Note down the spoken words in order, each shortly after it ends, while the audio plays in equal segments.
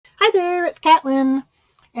it's Katlin,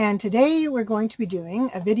 and today we're going to be doing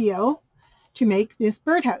a video to make this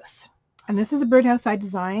birdhouse. And this is a birdhouse I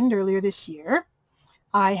designed earlier this year.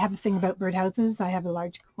 I have a thing about birdhouses. I have a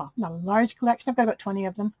large, well, not a large collection. I've got about 20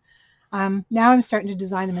 of them. Now I'm starting to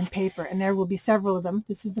design them in paper, and there will be several of them.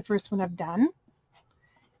 This is the first one I've done.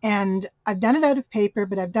 And I've done it out of paper,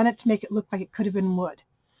 but I've done it to make it look like it could have been wood,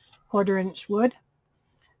 1/4 inch wood.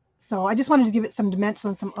 So I just wanted to give it some dimension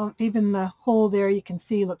and some, even the hole there you can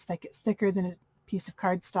see looks like it's thicker than a piece of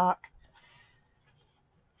cardstock.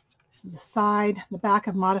 This is the side. The back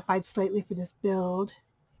I've modified slightly for this build.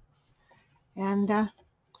 And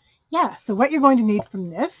yeah, so what you're going to need from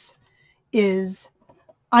this is,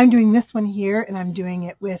 I'm doing this one here, and I'm doing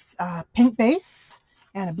it with a pink base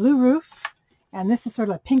and a blue roof. And this is sort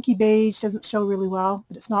of a pinky beige, doesn't show really well,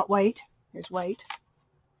 but it's not white. Here's white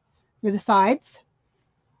for the sides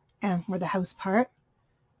and for the house part.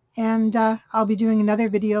 And I'll be doing another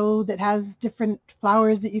video that has different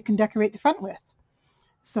flowers that you can decorate the front with.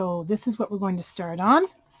 So this is what we're going to start on,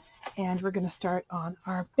 and we're going to start on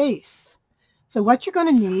our base. So what you're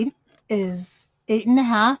going to need is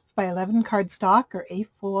 8.5 by 11 cardstock, or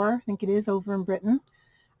A4, I think it is over in Britain.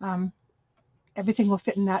 Everything will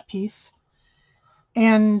fit in that piece.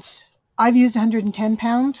 And I've used 110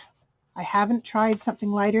 pound. I haven't tried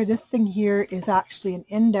something lighter. This thing here is actually an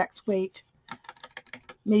index weight,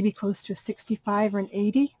 maybe close to a 65 or an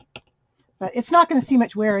 80. But it's not going to see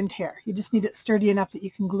much wear and tear. You just need it sturdy enough that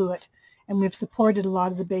you can glue it. And we've supported a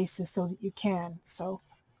lot of the bases so that you can. So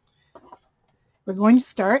we're going to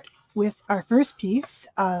start with our first piece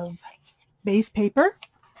of base paper.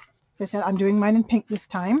 As I said, I'm doing mine in pink this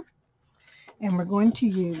time. And we're going to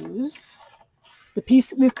use the piece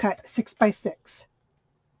that we've cut 6 by 6.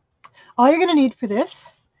 All you're going to need for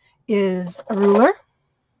this is a ruler.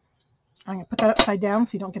 I'm going to put that upside down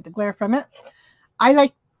so you don't get the glare from it. I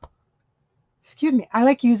like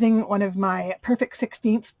using one of my perfect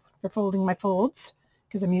 16ths for folding my folds,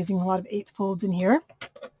 because I'm using a lot of 1/8 folds in here.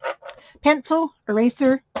 Pencil,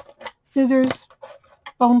 eraser, scissors,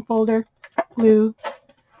 bone folder, glue.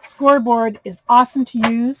 Scoreboard is awesome to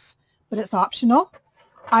use, but it's optional.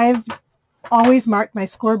 I've always marked my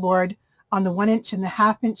scoreboard on the 1 inch and the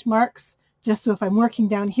 1/2 inch marks, just so if I'm working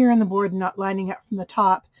down here on the board and not lining up from the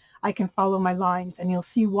top, I can follow my lines, and you'll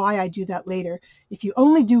see why I do that later. If you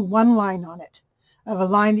only do one line on it, of a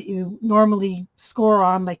line that you normally score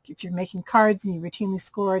on, like if you're making cards and you routinely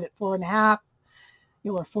score it at 4.5,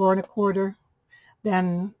 or 4 1/4,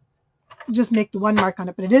 then just make the one mark on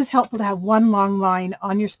it. But it is helpful to have one long line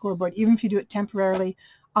on your scoreboard, even if you do it temporarily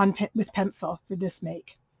with pencil for this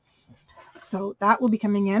make. So that will be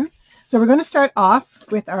coming in. So we're going to start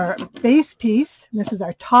off with our base piece. This is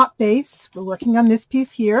our top base. We're working on this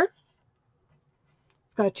piece here.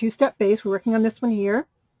 It's got a 2-step base. We're working on this one here.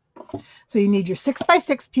 So you need your 6 by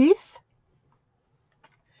 6 piece.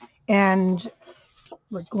 And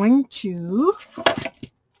we're going to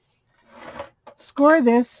score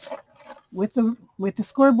this with the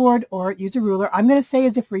scoreboard, or use a ruler. I'm going to say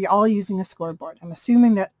as if we're all using a scoreboard. I'm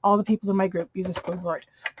assuming that all the people in my group use a scoreboard.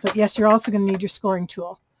 So yes, you're also going to need your scoring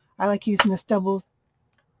tool. I like using this double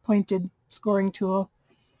pointed scoring tool.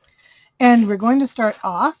 And we're going to start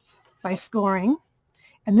off by scoring.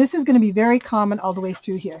 And this is going to be very common all the way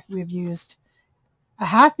through here. We've used a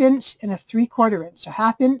 1/2 inch and a 3/4 inch. A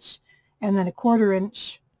 1/2 inch and then a 1/4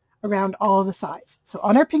 inch around all the sides. So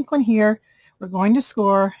on our pink one here, we're going to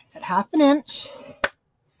score at 1/2 inch.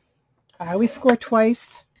 I always score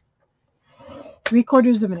twice.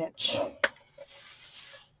 3/4 inch.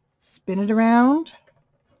 Spin it around.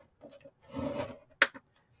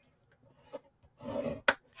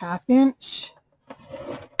 1/2 inch.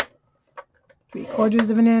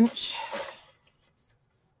 3/4 inch.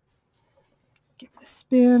 Give it a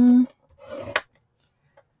spin.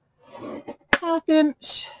 1/2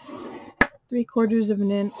 inch.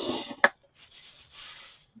 3/4 inch.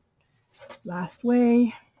 Last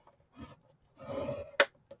way.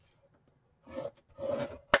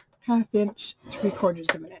 1/2 inch,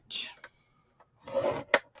 3/4 inch.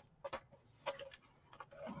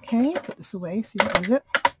 Okay, put this away so you don't lose it.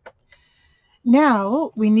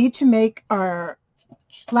 Now we need to make our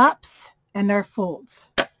flaps and our folds.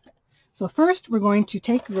 So first we're going to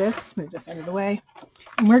take this, move this out of the way,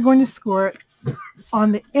 and we're going to score it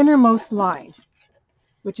on the innermost line,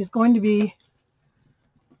 which is going to be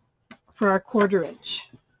for our 1/4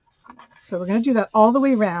 inch. So we're going to do that all the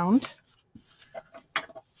way around.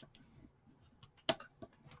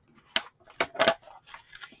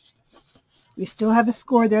 We still have a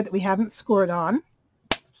score there that we haven't scored on.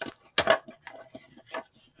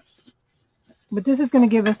 But this is going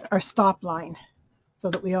to give us our stop line. so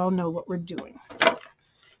that we all know what we're doing.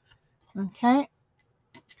 Okay,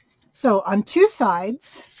 so on two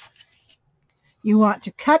sides, you want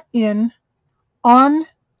to cut in on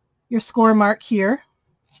your score mark here,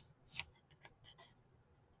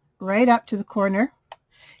 right up to the corner,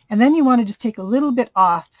 and then you want to just take a little bit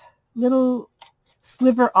off, little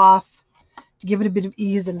sliver off, to give it a bit of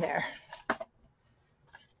ease in there.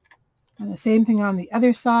 And the same thing on the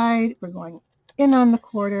other side. We're going in on the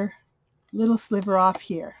quarter, little sliver off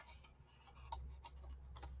here.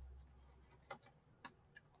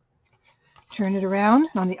 Turn it around,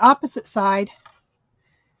 and on the opposite side,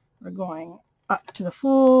 we're going up to the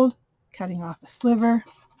fold, cutting off a sliver.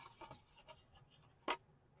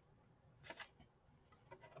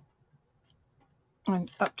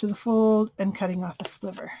 And up to the fold and cutting off a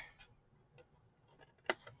sliver.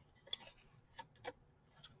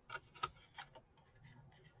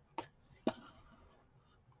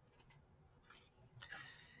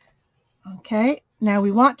 Okay, now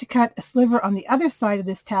we want to cut a sliver on the other side of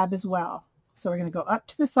this tab as well. So we're going to go up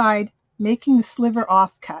to the side, making the sliver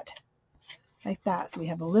off cut, like that. So we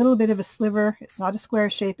have a little bit of a sliver. It's not a square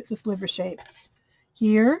shape, it's a sliver shape.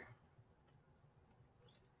 Here,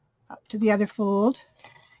 up to the other fold,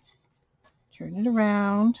 turn it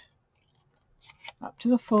around, up to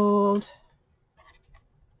the fold,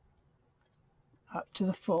 up to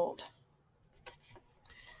the fold.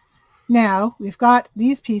 Now we've got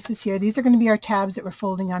these pieces here. These are going to be our tabs that we're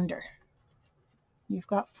folding under. You've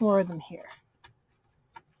got 4 of them here.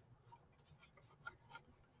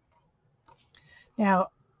 Now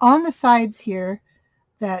on the sides here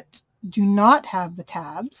that do not have the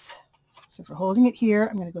tabs, so if we're holding it here,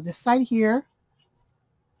 I'm going to go this side here.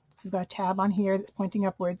 This has got a tab on here that's pointing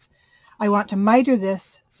upwards. I want to miter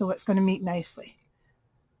this so it's going to meet nicely.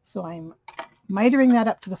 So I'm mitering that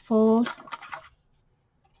up to the fold,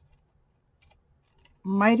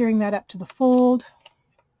 mitering that up to the fold,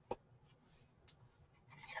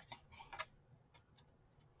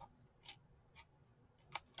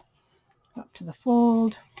 up to the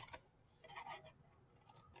fold,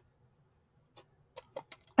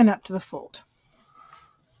 and up to the fold.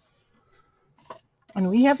 And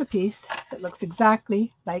we have a piece that looks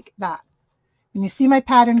exactly like that. When you see my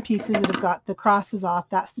pattern pieces that have got the crosses off,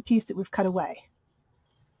 that's the piece that we've cut away.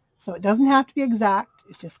 So it doesn't have to be exact,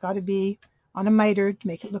 it's just got to be on a miter to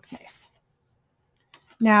make it look nice.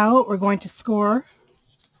 Now we're going to score,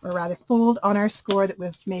 or rather fold on our score that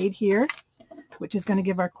we've made here, which is going to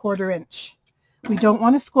give our 1/4 inch. We don't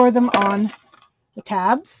want to score them on the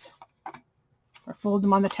tabs or fold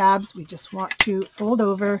them on the tabs. We just want to fold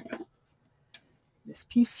over this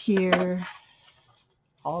piece here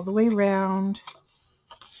all the way around.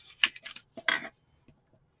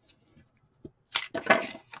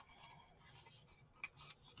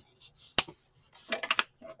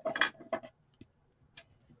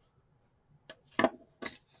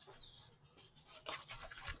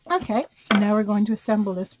 Okay, so now we're going to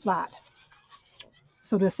assemble this flat.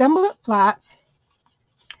 So to assemble it flat,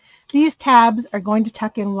 these tabs are going to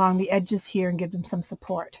tuck in along the edges here and give them some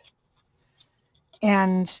support.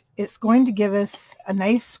 And it's going to give us a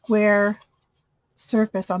nice square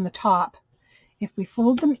surface on the top if we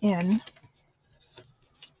fold them in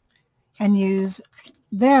and use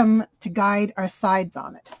them to guide our sides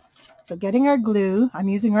on it. So getting our glue, I'm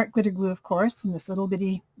using art glitter glue, of course, in this little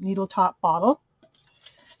bitty needle top bottle.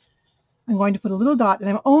 I'm going to put a little dot, and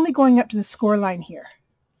I'm only going up to the score line here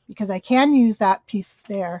because I can use that piece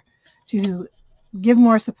there to give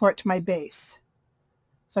more support to my base.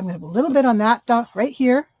 So I'm going to put a little bit on that dot right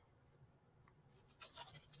here.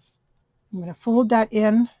 I'm going to fold that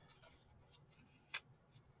in,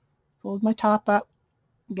 fold my top up,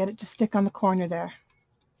 and get it to stick on the corner there.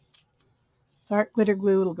 It's art glitter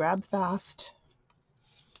glue, it'll grab fast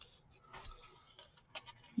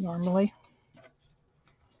normally.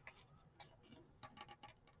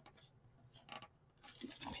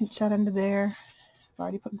 Pinch that under there. I've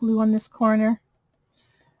already put glue on this corner.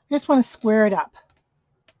 I just want to square it up.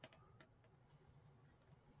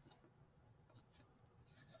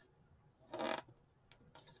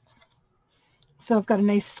 So I've got a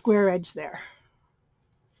nice square edge there.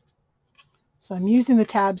 So I'm using the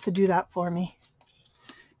tabs to do that for me.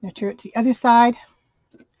 Now turn it to the other side.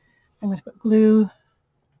 I'm going to put glue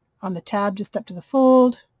on the tab just up to the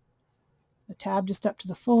fold, the tab just up to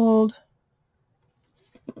the fold,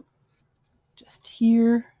 just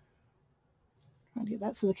here. Try to get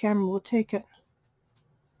that so the camera will take it.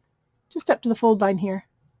 Just up to the fold line here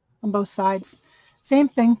on both sides. Same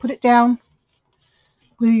thing, put it down,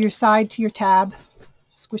 glue your side to your tab,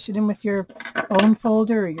 squish it in with your bone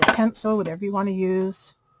folder or your pencil, whatever you want to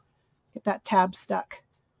use. get that tab stuck.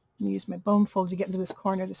 I'm going to use my bone folder to get into this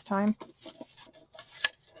corner this time.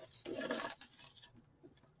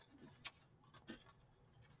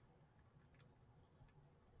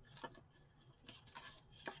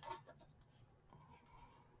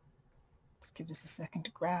 Just give this a second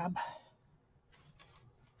to grab.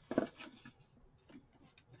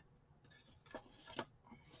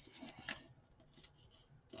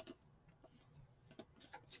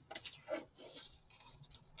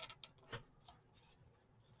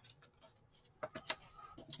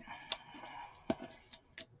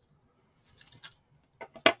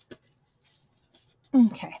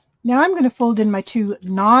 Okay, now I'm going to fold in my two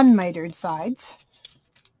non-mitered sides,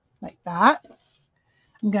 like that.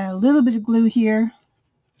 I'm got a little bit of glue here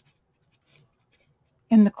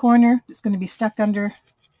in the corner that's going to be stuck under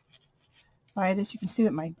by this. You can see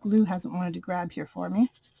that my glue hasn't wanted to grab here for me,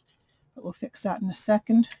 but we'll fix that in a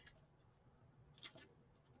second.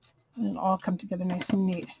 And it'll all come together nice and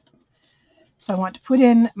neat. So I want to put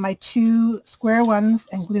in my two square ones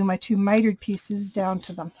and glue my two mitered pieces down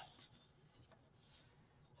to them.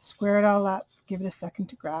 Square it all up, give it a second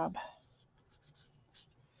to grab.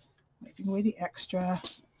 Wiping away the extra.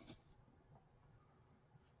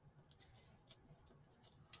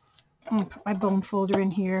 I'm going to put my bone folder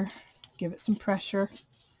in here, give it some pressure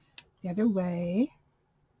the other way.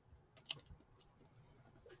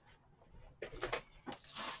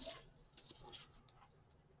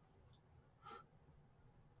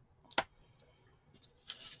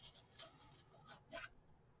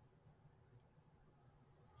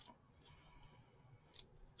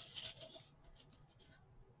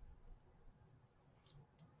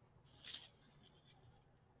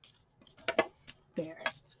 There.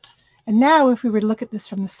 And now if we were to look at this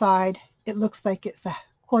from the side, it looks like it's a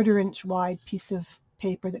 1/4 inch wide piece of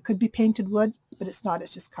paper that could be painted wood, but it's not,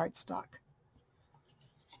 it's just cardstock.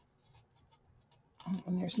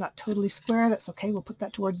 And there's not totally square, that's okay, we'll put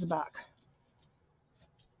that towards the back.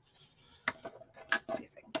 Let's see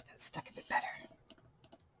if I can get that stuck a bit better.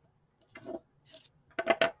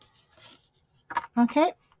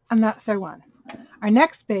 Okay, and that's our one. Our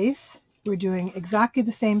next base, we're doing exactly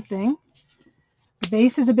the same thing. The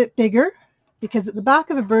base is a bit bigger because at the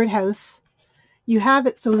back of a birdhouse, you have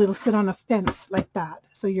it so it'll sit on a fence like that.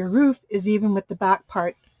 So your roof is even with the back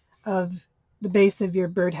part of the base of your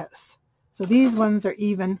birdhouse. So these ones are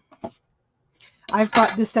even. I've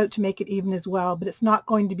brought this out to make it even as well, but it's not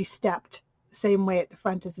going to be stepped the same way at the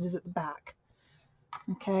front as it is at the back.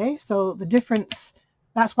 Okay, so the difference,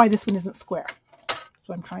 that's why this one isn't square. That's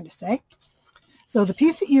what I'm trying to say. So the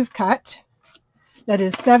piece that you've cut, that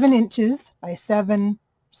is 7 inches by 7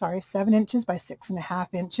 inches by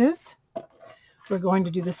 6.5 inches. We're going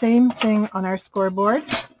to do the same thing on our scoreboard.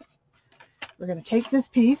 We're going to take this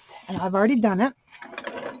piece, and I've already done it,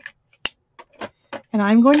 and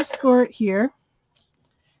I'm going to score it here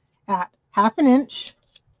at 1/2 inch,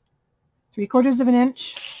 3/4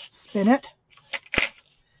 inch, spin it,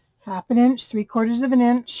 1/2 inch, 3/4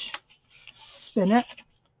 inch, spin it,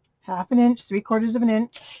 1/2 inch, 3/4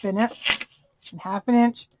 inch, spin it, and 1/2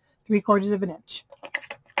 inch, 3/4 inch.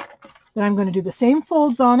 Then I'm going to do the same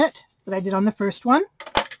folds on it that I did on the first one,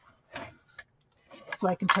 so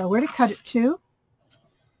I can tell where to cut it to.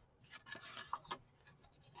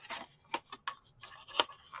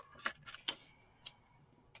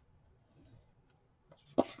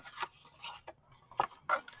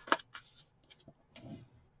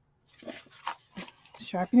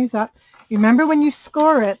 Sharpen these up. Remember when you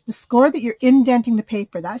score it, the score that you're indenting the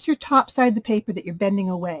paper, that's your top side of the paper that you're bending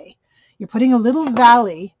away. You're putting a little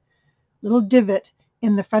valley, little divot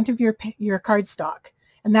in the front of your cardstock.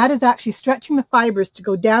 And that is actually stretching the fibers to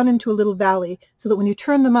go down into a little valley so that when you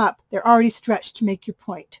turn them up, they're already stretched to make your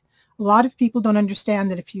point. A lot of people don't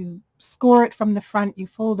understand that if you score it from the front, you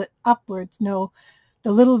fold it upwards. No,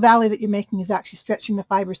 the little valley that you're making is actually stretching the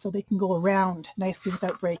fibers so they can go around nicely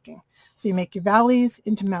without breaking. So you make your valleys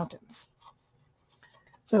into mountains.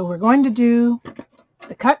 So we're going to do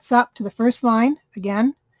the cuts up to the first line.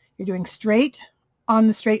 Again, you're doing straight on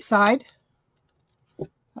the straight side.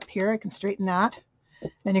 Up here, I can straighten that.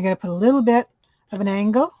 Then you're going to put a little bit of an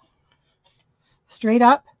angle, straight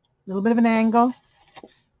up, a little bit of an angle,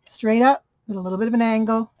 straight up, and a little bit of an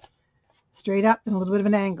angle, straight up, and a little bit of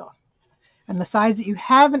an angle. And the sides that you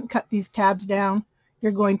haven't cut these tabs down,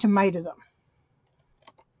 you're going to miter them.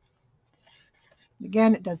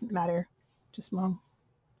 Again, it doesn't matter, just long,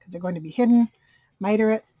 because they're going to be hidden. Miter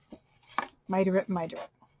it, miter it, miter it.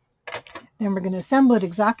 Then we're going to assemble it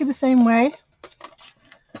exactly the same way.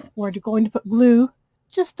 We're going to put glue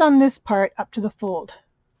just on this part up to the fold.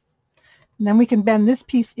 And then we can bend this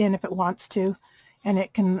piece in if it wants to. and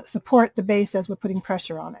it can support the base as we're putting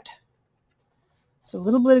pressure on it. So a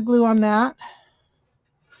little bit of glue on that.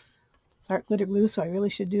 It's art glitter glue, so I really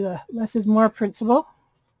should do a less is more principle.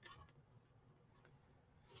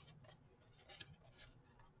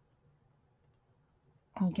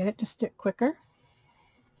 And get it to stick quicker.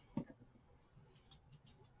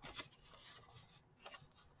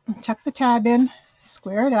 And tuck the tab in,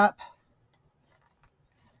 square it up,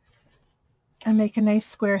 and make a nice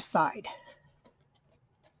square side.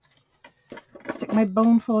 Stick my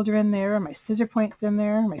bone folder in there, or my scissor points in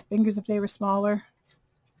there, my fingers if they were smaller,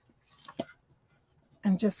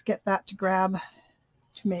 and just get that to grab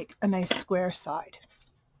to make a nice square side.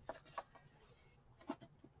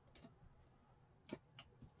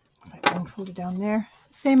 My bone folder down there.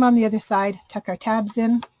 Same on the other side. Tuck our tabs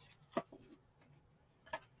in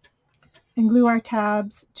and glue our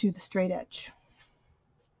tabs to the straight edge.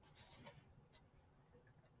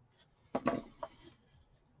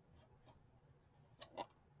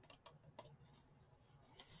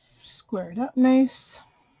 Square it up nice.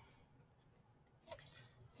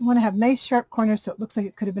 You want to have nice sharp corners so it looks like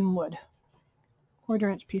it could have been wood.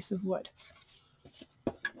 1/4 inch piece of wood.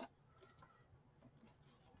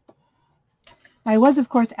 I was of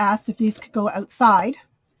course asked if these could go outside.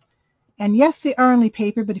 And yes, they are only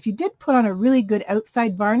paper, but if you did put on a really good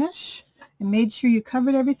outside varnish and made sure you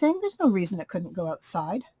covered everything, there's no reason it couldn't go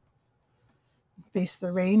outside. Face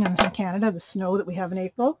the rain in Canada, the snow that we have in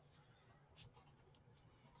April.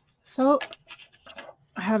 So,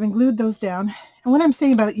 having glued those down, and what I'm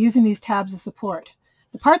saying about using these tabs as support,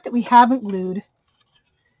 the part that we haven't glued,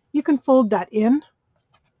 you can fold that in,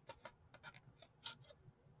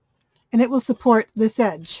 and it will support this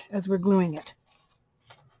edge as we're gluing it.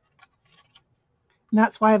 And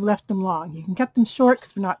that's why I've left them long. You can cut them short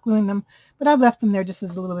because we're not gluing them, but I've left them there just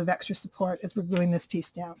as a little bit of extra support as we're gluing this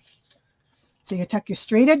piece down. So you tuck your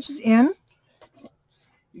straight edges in.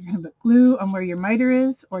 You're going to put glue on where your miter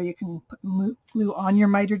is, or you can put glue on your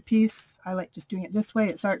mitered piece. I like just doing it this way.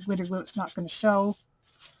 It's art glitter glue. It's not going to show.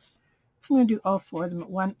 I'm going to do all 4 of them at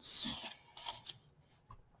once.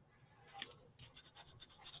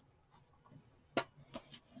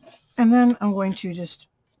 And then I'm going to just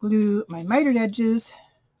glue my mitered edges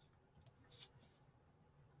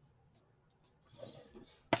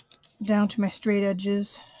down to my straight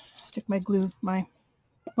edges. Stick my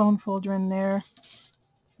bone folder in there.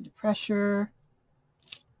 The pressure.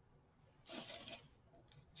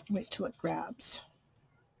 Wait till it grabs.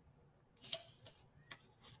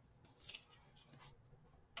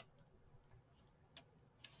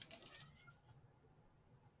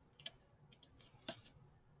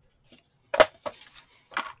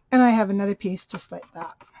 And I have another piece just like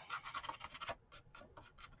that.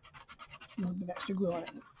 A little bit of extra glue on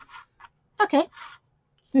it. Okay.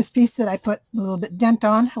 This piece that I put a little bit dent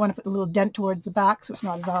on, I want to put a little dent towards the back so it's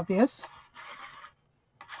not as obvious.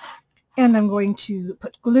 And I'm going to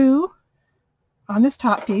put glue on this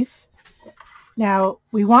top piece. Now,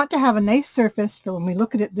 we want to have a nice surface for when we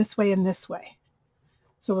look at it this way and this way.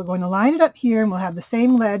 So we're going to line it up here, and we'll have the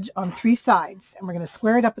same ledge on 3 sides, and we're going to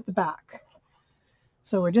square it up at the back.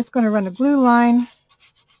 So we're just going to run a glue line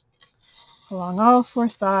along all 4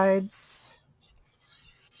 sides.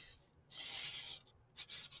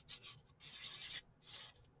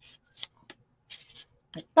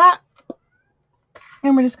 Like that.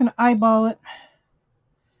 And we're just going to eyeball it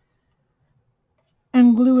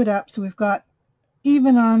and glue it up so we've got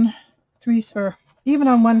even on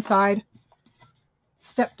 1 side,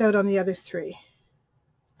 stepped out on the other 3.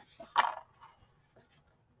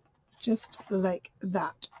 Just like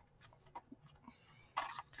that.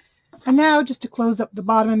 And now, just to close up the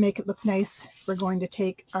bottom and make it look nice, we're going to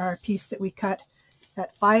take our piece that we cut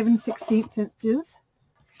at 5 1/16 inches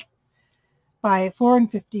by 4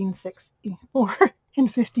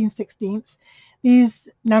 15/16. These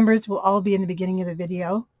numbers will all be in the beginning of the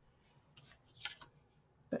video.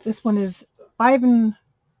 But this one is 5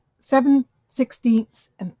 7/16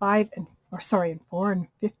 and 4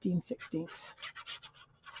 15/16.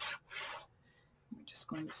 I'm just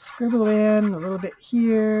going to scribble in a little bit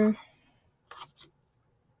here.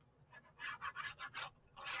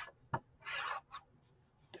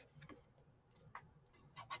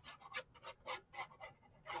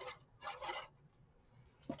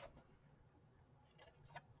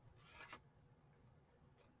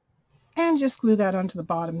 And just glue that onto the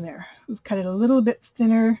bottom there. We've cut it a little bit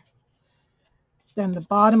thinner than the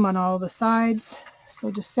bottom on all the sides.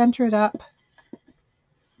 So just center it up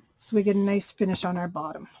so we get a nice finish on our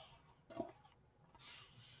bottom.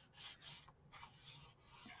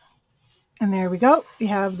 And there we go. We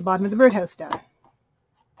have the bottom of the birdhouse done.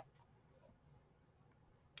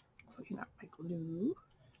 glue.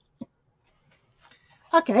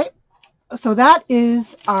 Okay, so that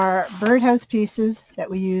is our birdhouse pieces that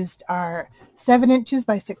we used are 7 inches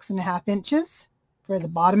by 6.5 inches for the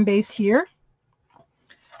bottom base here.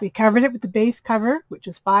 We covered it with the base cover, which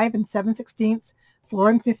was 5 7/16,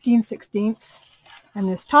 4 15/16, and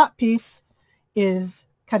this top piece is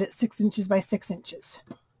cut at 6 inches by 6 inches.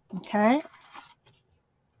 Okay.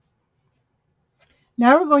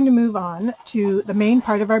 Now we're going to move on to the main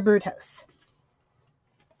part of our birdhouse.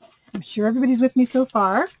 I'm sure everybody's with me so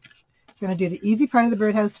far. We're going to do the easy part of the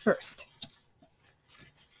birdhouse first.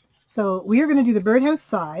 So we are going to do the birdhouse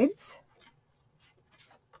sides.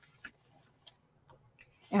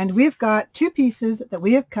 And we've got 2 pieces that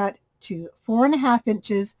we have cut to 4.5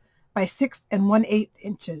 inches by 6 1/8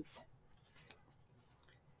 inches.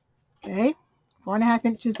 Okay, 4.5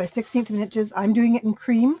 inches by 1/16 inches. I'm doing it in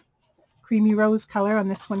creamy rose color on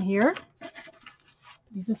this one here. Put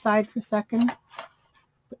these aside for a second.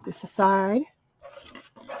 Put this aside.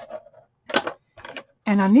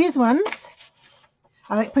 And on these ones,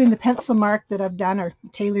 I like putting the pencil mark that I've done or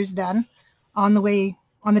Taylor's done on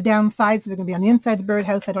the down sides. So they're going to be on the inside of the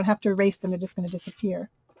birdhouse. I don't have to erase them. They're just going to disappear.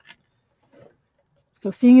 So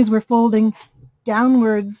seeing as we're folding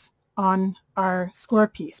downwards on our score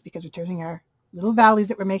piece, because we're turning our little valleys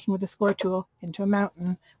that we're making with the score tool into a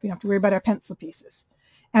mountain, we don't have to worry about our pencil pieces.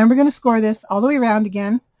 And we're going to score this all the way around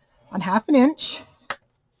again on 1/2 inch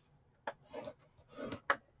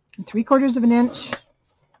and 3/4 inch.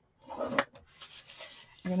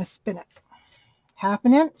 We're going to spin it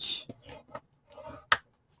 1/2 inch,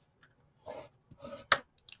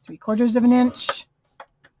 3/4 inch,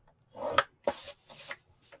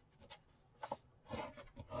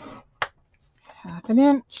 1/2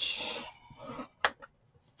 inch,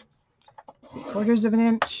 3/4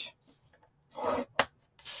 inch,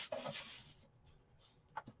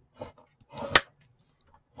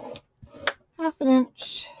 1/2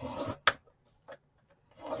 inch,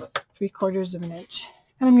 3/4 inch.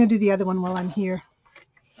 And I'm going to do the other one while I'm here.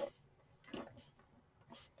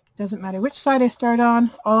 Doesn't matter which side I start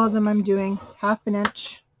on, all of them I'm doing 1/2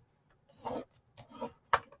 inch,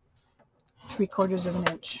 3/4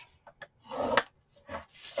 inch.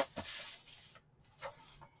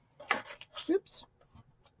 Oops.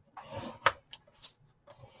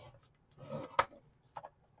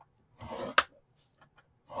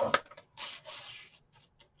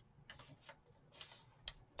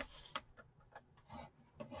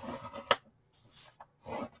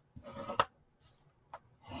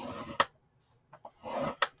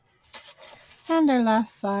 And our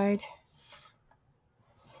last side,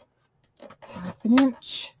 1/2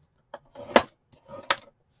 inch,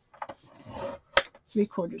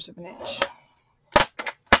 3/4 inch.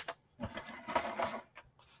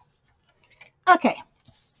 Okay,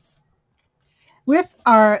 with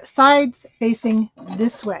our sides facing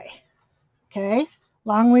this way, okay,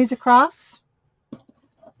 long ways across,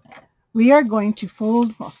 we are going to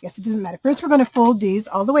fold, well, I guess it doesn't matter. First, we're going to fold these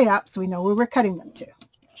all the way up so we know where we're cutting them to.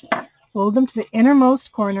 Fold them to the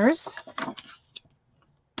innermost corners.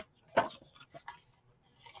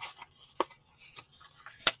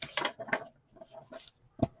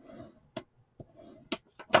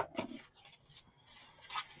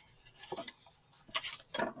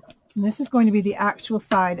 And this is going to be the actual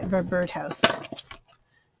side of our birdhouse.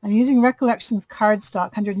 I'm using Recollections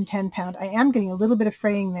cardstock, 110 pound. I am getting a little bit of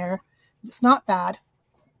fraying there. It's not bad.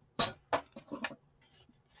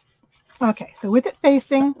 Okay, so with it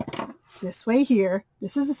facing this way here,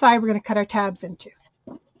 this is the side we're going to cut our tabs into.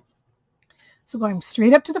 So going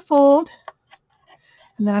straight up to the fold,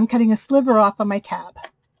 and then I'm cutting a sliver off on my tab.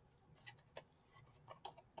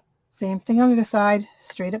 Same thing on the other side,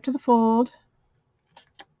 straight up to the fold,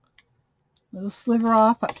 little sliver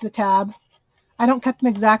off up to the tab. I don't cut them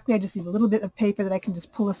exactly, I just leave a little bit of paper that I can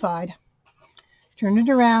just pull aside. Turn it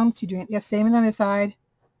around, so you're doing the same on the other side,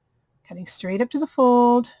 cutting straight up to the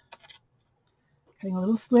fold, cutting a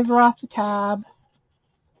little sliver off the tab,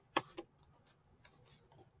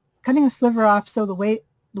 cutting a sliver off so the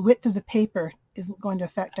width of the paper isn't going to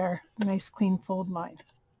affect our nice clean fold line.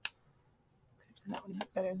 That would be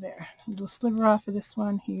better there. A little sliver off of this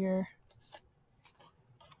one here.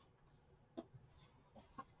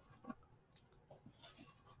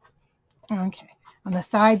 Okay, on the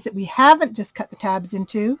sides that we haven't just cut the tabs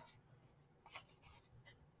into,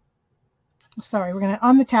 sorry, we're going to,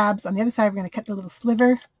 on the tabs, on the other side, we're going to cut the little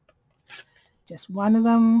sliver, just one of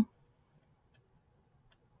them,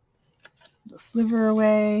 little sliver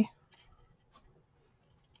away,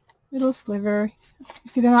 little sliver. You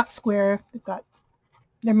see, they're not square,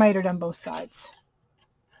 they're mitered on both sides.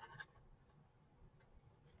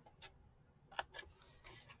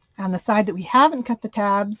 On the side that we haven't cut the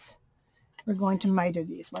tabs, we're going to miter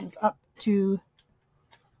these ones up to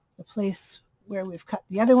the place where we've cut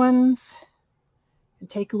the other ones and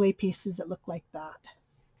take away pieces that look like that.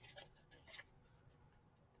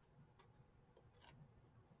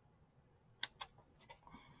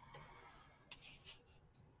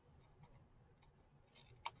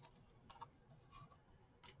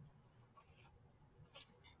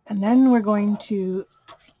 And then we're going to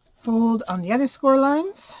fold on the other score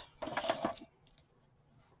lines.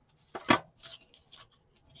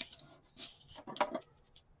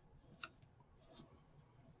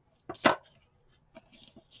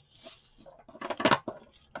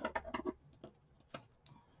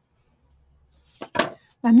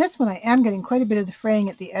 On this one, I am getting quite a bit of the fraying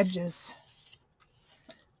at the edges,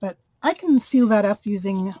 but I can seal that up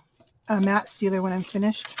using a matte sealer when I'm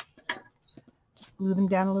finished. Just glue them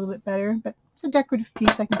down a little bit better, but it's a decorative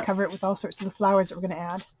piece. I can cover it with all sorts of the flowers that we're going to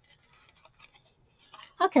add.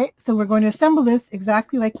 Okay, so we're going to assemble this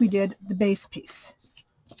exactly like we did the base piece.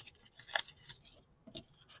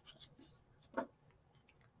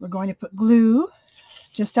 We're going to put glue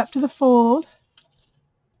just up to the fold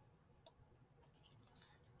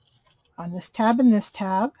on this tab and this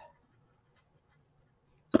tab.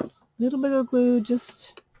 A little bit of glue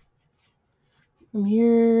just from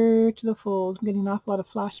here to the fold. I'm getting an awful lot of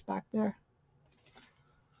flash back there.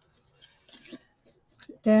 Put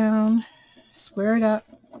it down, square it up.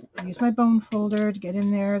 Use my bone folder to get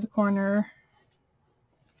in there, the corner.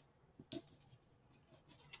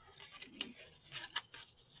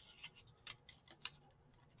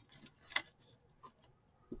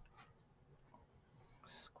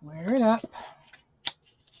 Square it up.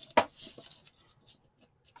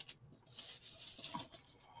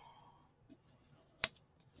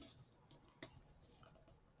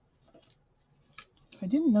 If I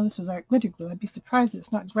didn't know this was art glitter glue, I'd be surprised that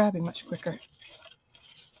it's not grabbing much quicker.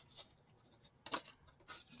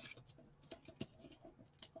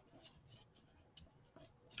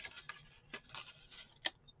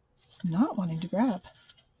 It's not wanting to grab.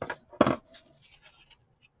 I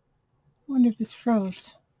wonder if this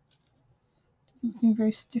froze. Doesn't seem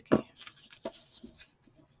very sticky.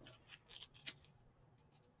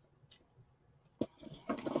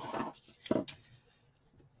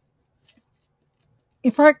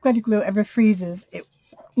 If art glitter glue ever freezes, it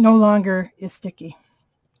no longer is sticky.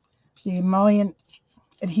 The emollient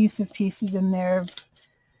adhesive pieces in there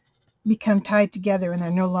become tied together and they're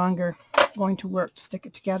no longer going to work to stick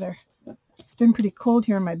it together. It's been pretty cold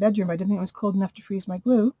here in my bedroom. I didn't think it was cold enough to freeze my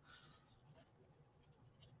glue.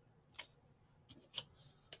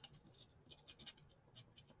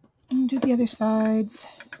 And do the other sides.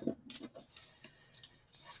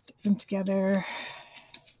 Stick them together.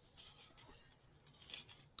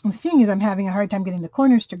 And seeing as I'm having a hard time getting the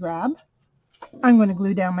corners to grab, I'm going to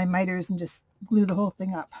glue down my miters and just glue the whole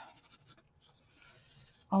thing up.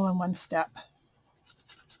 All in one step.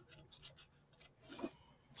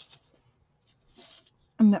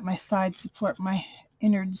 And let my sides support my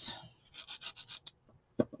innards.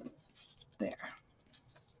 There.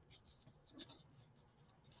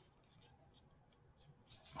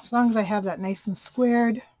 As long as I have that nice and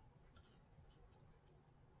squared.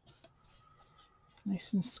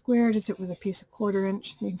 Nice and squared as it was a piece of 1/4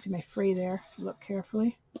 inch. You can see my fray there. Look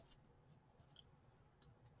carefully.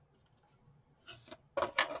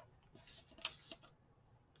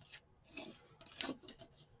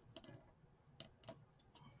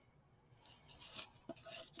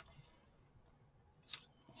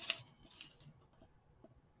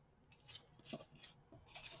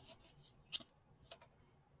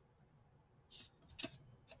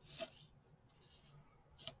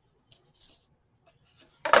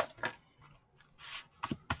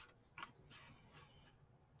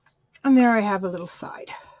 And there I have a little side.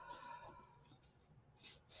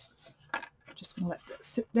 Just going to let that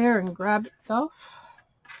sit there and grab itself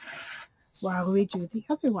while we do the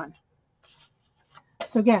other one.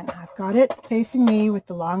 So again, I've got it facing me with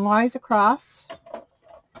the long lines across.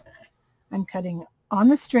 I'm cutting on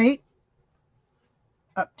the straight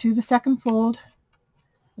up to the second fold,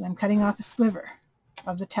 and I'm cutting off a sliver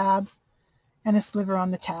of the tab and a sliver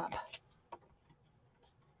on the tab.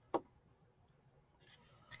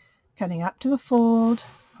 Cutting up to the fold,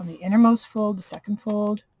 on the innermost fold, the second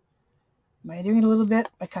fold, mitering it a little bit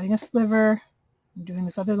by cutting a sliver. I'm doing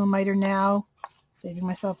this other little miter now, saving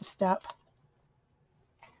myself a step.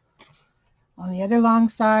 On the other long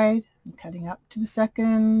side, I'm cutting up to the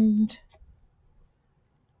second,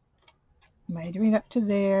 mitering up to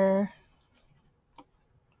there,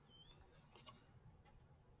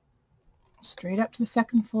 straight up to the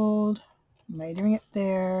second fold, mitering it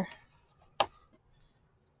there,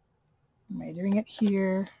 mitering it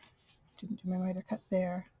here. Didn't do my miter cut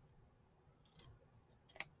there.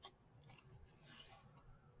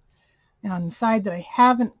 And on the side that I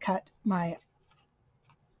haven't cut my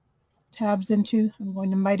tabs into, I'm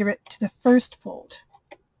going to miter it to the first fold.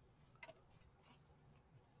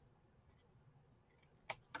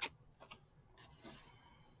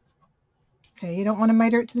 Okay, you don't want to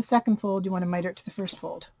miter it to the second fold, you want to miter it to the first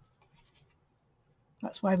fold.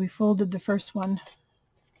 That's why we folded the first one,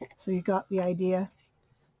 so you got the idea.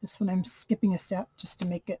 This one I'm skipping a step just to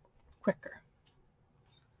make it quicker.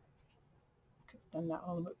 Okay, done that a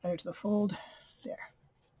little bit better to the fold. There.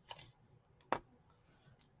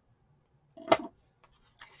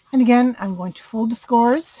 And again, I'm going to fold the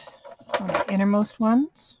scores on the innermost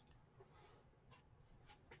ones.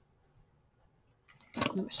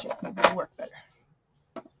 Glue shape maybe will work better.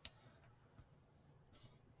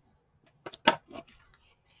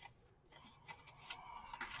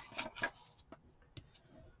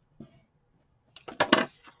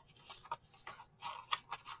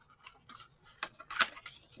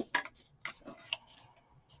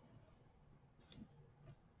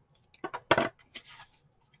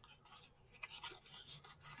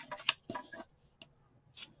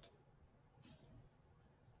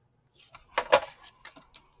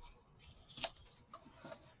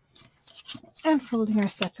 And folding our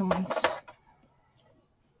second ones.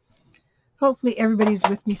 Hopefully everybody's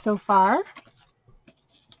with me so far.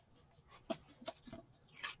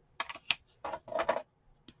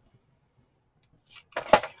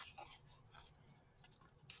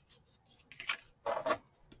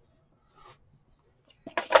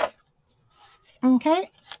 Okay,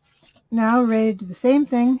 now we're ready to do the same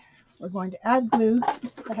thing. We're going to add glue.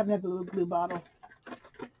 I have another little glue bottle.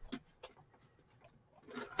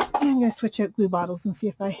 I'm going to switch out glue bottles and see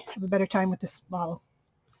if I have a better time with this bottle.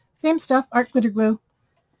 Same stuff, art glitter glue,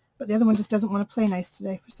 but the other one just doesn't want to play nice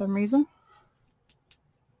today for some reason.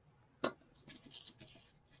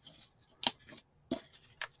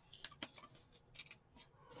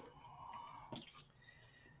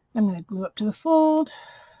 I'm going to glue up to the fold.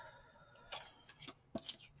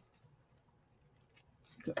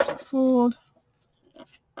 Glue up to the fold.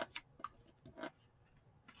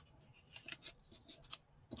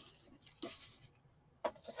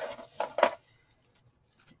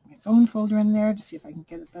 Bone folder in there to see if I can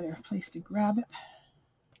get a better place to grab it.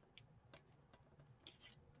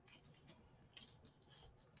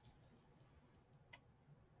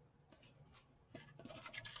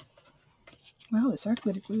 Wow, this art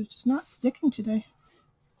glitter glue is just not sticking today.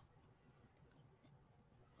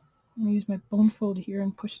 I'm going to use my bone folder here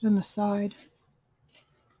and push it on the side.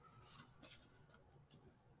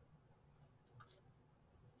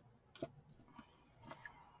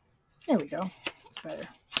 There we go. It's better.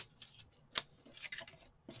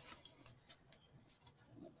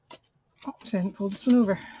 Oh, so I didn't fold this one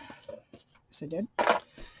over. Yes, I did.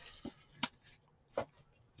 A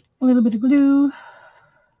little bit of glue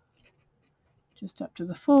just up to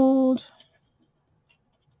the fold.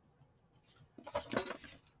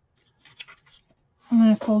 I'm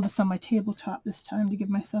going to fold this on my tabletop this time to give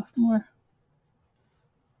myself more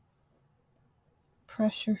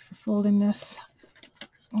pressure for folding this.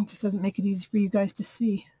 It just doesn't make it easy for you guys to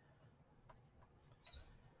see.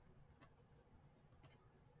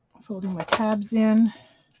 Folding my tabs in,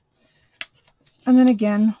 and then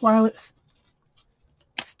again, while it's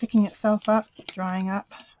sticking itself up, drying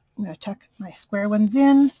up, I'm going to tuck my square ones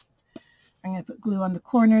in. I'm going to put glue on the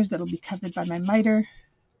corners that'll be covered by my miter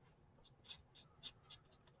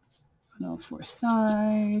on all four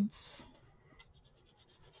sides.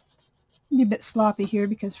 It'll be a bit sloppy here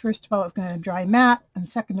because first of all it's going to dry matte, and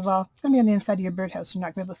second of all it's going to be on the inside of your birdhouse. You're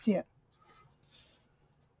not going to be able to see it.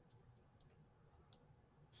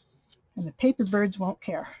 And the paper birds won't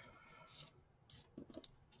care.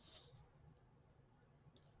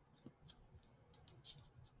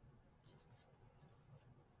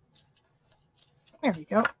 There we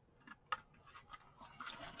go.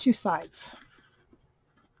 Two sides.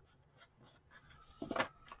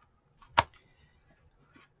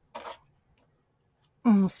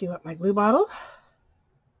 And we'll seal up my glue bottle.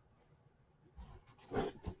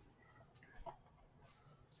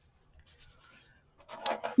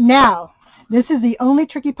 Now, this is the only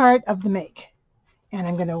tricky part of the make, and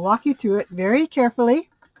I'm going to walk you through it very carefully,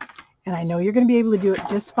 and I know you're going to be able to do it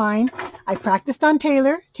just fine. I practiced on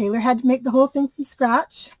Taylor. Taylor had to make the whole thing from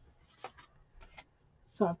scratch.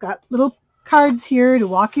 So I've got little cards here to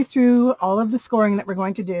walk you through all of the scoring that we're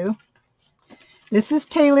going to do. This is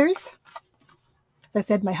Taylor's. As I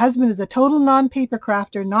said, my husband is a total non-paper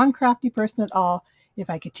crafter, non-crafty person at all. If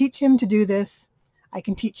I could teach him to do this, I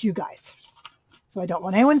can teach you guys. So I don't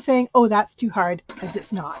want anyone saying, oh, that's too hard, because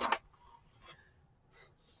it's not.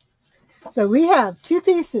 So we have 2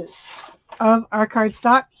 pieces of our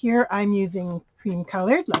cardstock. Here I'm using cream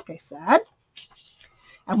colored, like I said.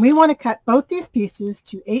 And we want to cut both these pieces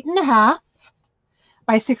to 8.5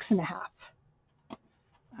 by 6.5.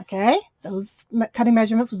 Okay, those cutting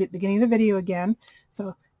measurements will be at the beginning of the video again.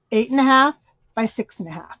 So 8.5 by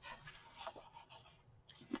 6.5.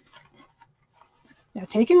 Now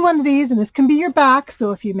taking one of these, and this can be your back,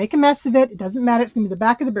 so if you make a mess of it, it doesn't matter, it's going to be the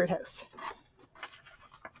back of the birdhouse.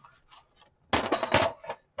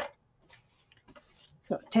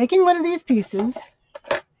 So taking one of these pieces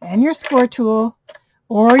and your score tool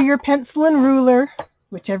or your pencil and ruler,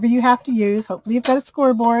 whichever you have to use, hopefully you've got a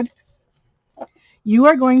scoreboard, you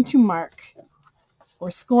are going to mark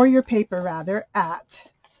or score your paper rather at,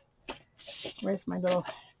 where's my little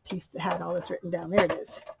piece that had all this written down? There it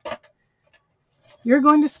is. You're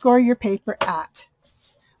going to score your paper at,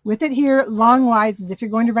 with it here longwise as if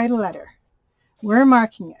you're going to write a letter. We're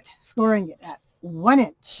marking it, scoring it at 1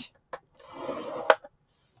 inch.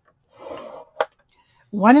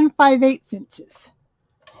 1 5/8 inches,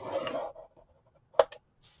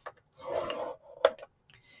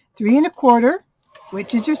 3 1/4,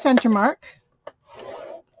 which is your center mark.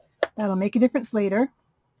 That'll make a difference later.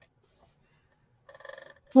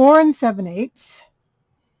 4 7/8,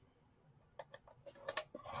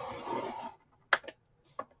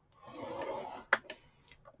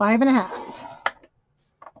 5 1/2.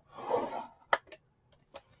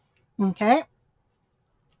 Okay.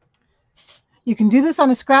 You can do this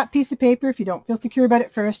on a scrap piece of paper if you don't feel secure about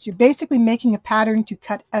it first. You're basically making a pattern to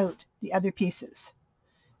cut out the other pieces.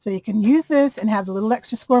 So you can use this and have the little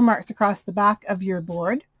extra score marks across the back of your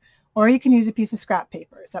board, or you can use a piece of scrap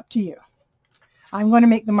paper. It's up to you. I'm going to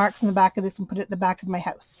make the marks in the back of this and put it at the back of my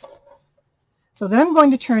house. So then I'm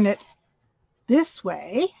going to turn it this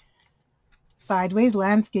way, sideways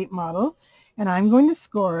landscape model, and I'm going to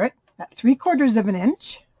score it at 3/4 of an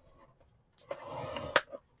inch,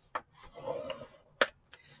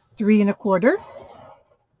 3 1/4,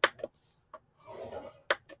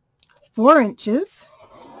 4 inches,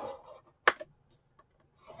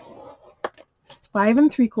 5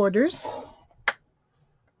 3/4,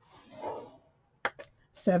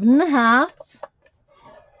 7 1/2,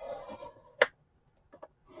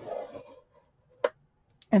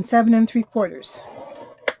 and 7 3/4.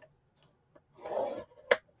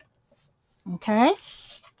 Okay,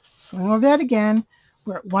 going over that again,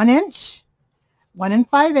 we're at 1 inch, 1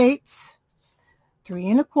 5/8, 3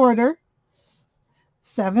 1/4,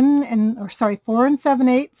 4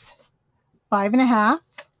 7/8, 5 1/2,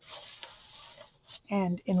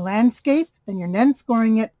 and in landscape, then you're then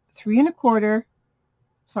scoring it 3 1/4,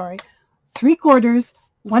 3/4,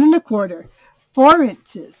 1 1/4, 4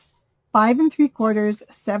 inches, 5 3/4,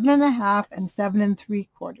 7 1/2, and 7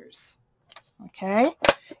 3/4. Okay,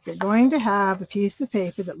 you're going to have a piece of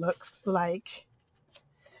paper that looks like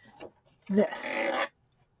this.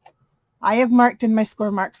 I have marked in my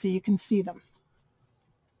score marks so you can see them.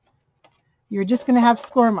 You're just going to have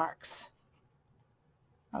score marks.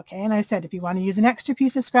 Okay, and I said if you want to use an extra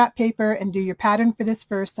piece of scrap paper and do your pattern for this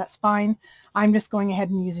first, that's fine. I'm just going ahead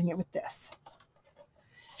and using it with this.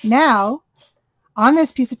 Now, on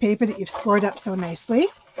this piece of paper that you've scored up so nicely,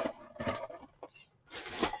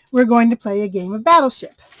 we're going to play a game of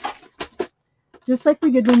Battleship. Just like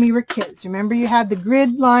we did when we were kids. Remember you had the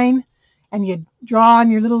grid line and you'd draw on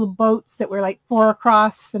your little boats that were like 4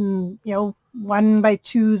 across and, 1 by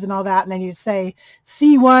 2s and all that, and then you'd say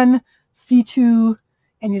C1, C2,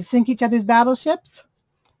 and you'd sink each other's battleships.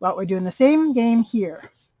 Well, we're doing the same game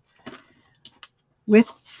here. With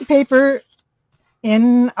the paper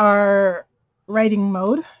in our writing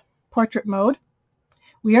mode, portrait mode,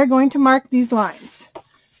 we are going to mark these lines.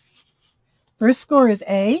 First score is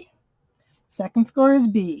A, second score is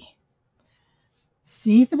B,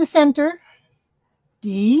 C for the center,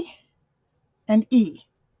 D, and E.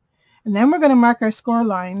 And then we're going to mark our score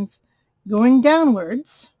lines going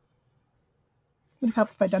downwards. Would have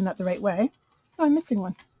helped if I'd done that the right way. Oh, I'm missing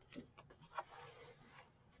one.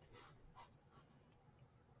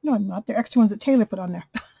 No, I'm not. They're extra ones that Taylor put on there.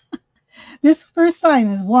 This first line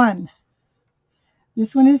is 1.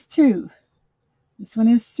 This one is 2. This one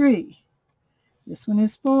is 3. This one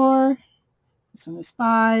is 4. This one is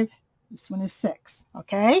 5. This one is 6.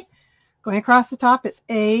 Okay? Going across the top, it's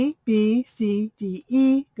A, B, C, D,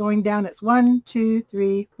 E. Going down, it's 1, 2,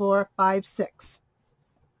 3, 4, 5, 6.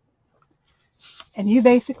 And you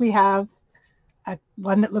basically have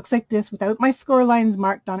one that looks like this without my score lines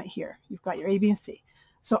marked on it here. You've got your A, B, and C.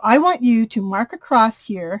 So I want you to mark across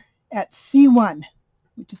here at C1,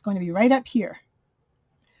 which is going to be right up here.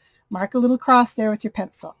 Mark a little cross there with your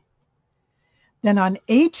pencil. Then on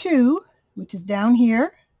A2, which is down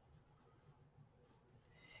here,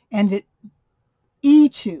 and at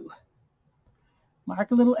E2,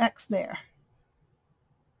 mark a little X there.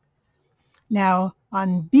 Now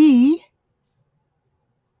on B5,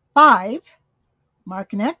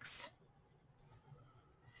 mark an X,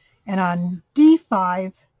 and on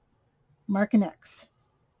D5, mark an X.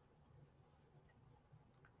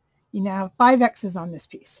 You now have 5 X's on this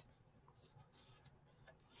piece.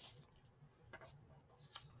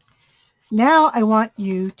 Now I want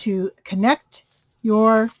you to connect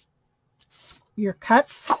your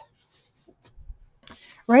cuts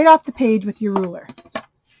right off the page with your ruler.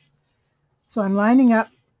 So I'm lining up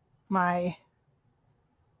my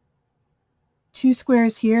 2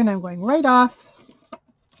 squares here, and I'm going right off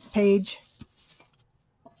the page.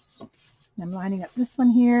 And I'm lining up this one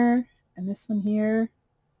here and this one here,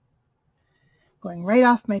 going right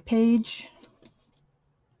off my page.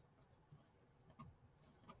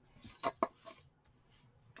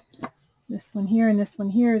 This one here and this one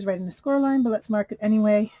here is right in the score line, but let's mark it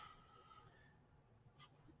anyway.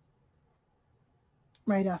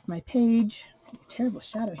 Right off my page. Terrible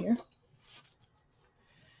shadow here.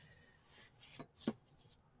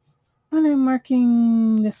 And I'm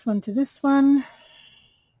marking this one to this one.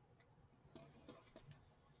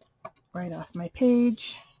 Right off my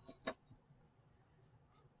page.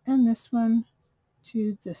 And this one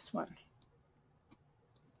to this one.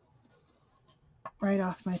 Right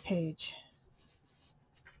off my page.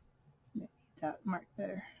 Make that mark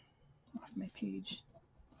better off my page.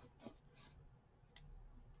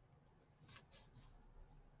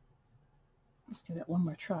 Let's do that one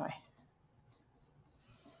more try.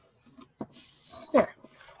 There.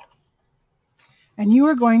 And you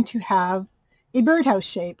are going to have a birdhouse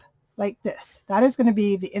shape like this. That is going to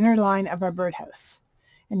be the inner line of our birdhouse.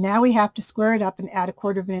 And now we have to square it up and add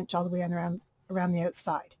 1/4 of an inch all the way around the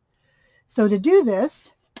outside. So to do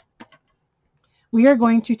this, we are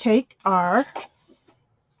going to take our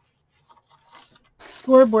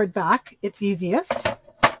scoreboard back. It's easiest.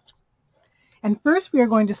 And first we are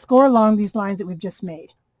going to score along these lines that we've just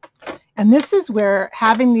made. And this is where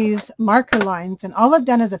having these marker lines, and all I've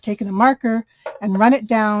done is I've taken a marker and run it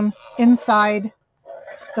down inside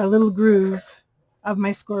the little groove of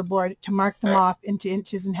my scoreboard to mark them off into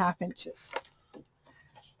inches and 1/2 inches.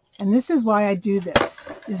 And this is why I do this,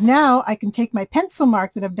 is now I can take my pencil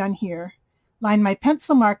mark that I've done here, line my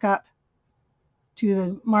pencil mark up to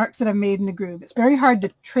the marks that I've made in the groove. It's very hard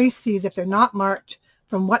to trace these if they're not marked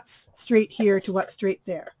from what's straight here to what's straight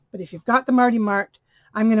there. But if you've got them already marked,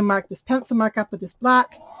 I'm going to mark this pencil mark up with this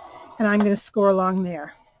black, and I'm going to score along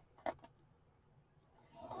there.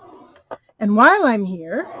 And while I'm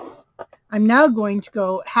here, I'm now going to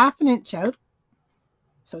go 1/2 inch out,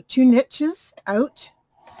 so 2 niches out,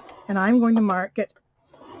 and I'm going to mark it.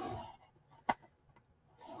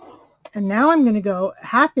 And now I'm going to go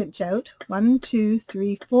 1/2 inch out, 1, 2,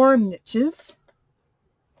 3, 4 niches,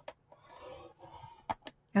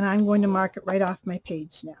 and I'm going to mark it right off my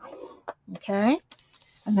page now. Okay?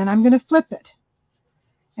 And then I'm going to flip it.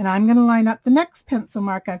 And I'm going to line up the next pencil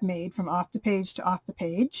mark I've made from off the page to off the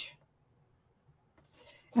page.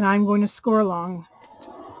 And I'm going to score along.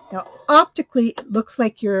 Now, optically, it looks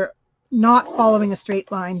like you're not following a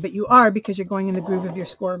straight line, but you are, because you're going in the groove of your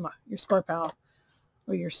score pal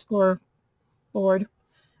or your scoreboard.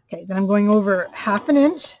 Okay, then I'm going over 1/2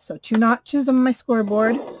 inch, so 2 notches on my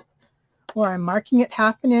scoreboard, or I'm marking it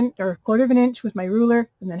 1/2 inch or 1/4 inch with my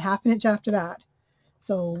ruler, and then 1/2 inch after that.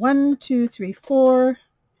 So 1, 2, 3, 4.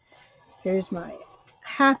 Here's my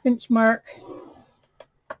 1/2 inch mark,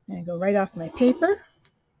 and I go right off my paper.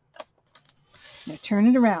 And I turn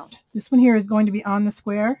it around. This one here is going to be on the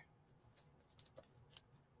square.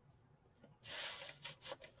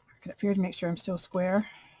 Mark it up here to make sure I'm still square.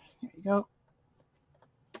 There you go.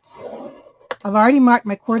 I've already marked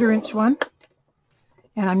my 1/4 inch one,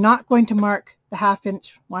 and I'm not going to mark the 1/2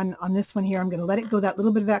 inch one on this one here. I'm going to let it go that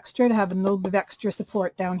little bit of extra to have a little bit of extra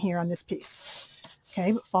support down here on this piece.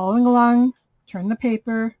 Okay, but following along, turn the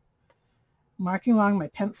paper, marking along my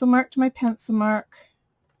pencil mark to my pencil mark.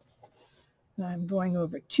 And I'm going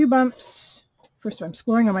over 2 bumps. First I'm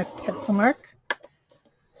scoring on my pencil mark.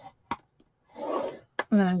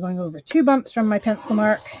 And then I'm going over 2 bumps from my pencil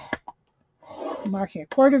mark, marking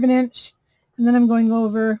 1/4 inch. And then I'm going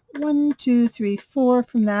over 1, 2, 3, 4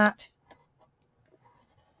 from that.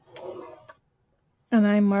 And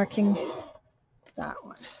I'm marking that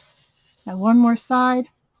one. Now one more side,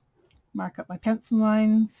 mark up my pencil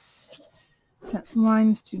lines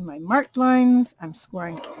to my marked lines. I'm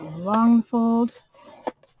scoring along the fold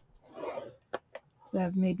that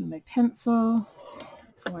I've made with my pencil,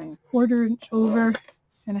 going 1/4 inch over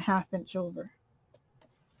and 1/2 inch over.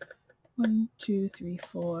 1, 2, 3,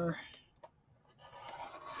 4.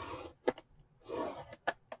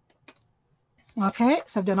 Okay,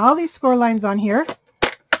 so I've done all these score lines on here.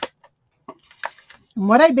 And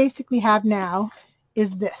what I basically have now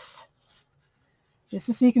is this. This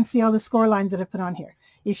is so you can see all the score lines that I put on here.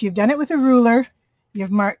 If you've done it with a ruler, you've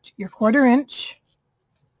marked your 1/4 inch,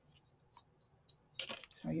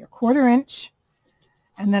 so your 1/4 inch,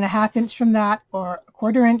 and then 1/2 inch from that, or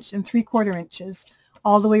 1/4 inch and 3/4 inches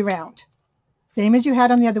all the way around. Same as you had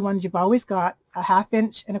on the other ones, you've always got 1/2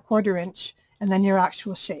 inch and 1/4 inch, and then your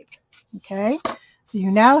actual shape. Okay, so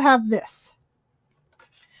you now have this.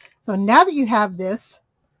 So now that you have this,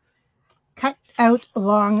 cut out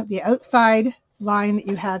along the outside line that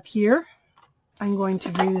you have here. I'm going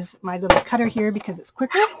to use my little cutter here because it's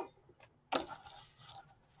quicker.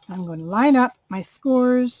 I'm going to line up my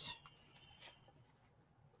scores.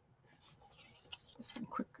 This one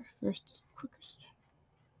quicker first, quickest.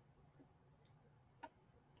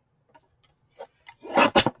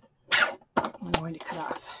 I'm going to cut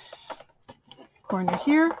off corner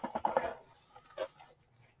here.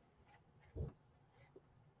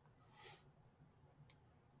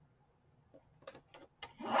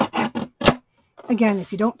 Again,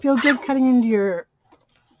 if you don't feel good cutting into your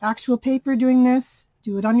actual paper doing this,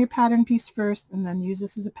 do it on your pattern piece first and then use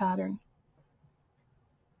this as a pattern.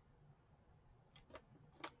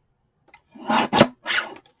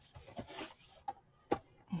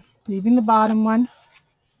 Leaving the bottom one,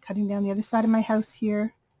 cutting down the other side of my house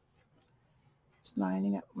here. Just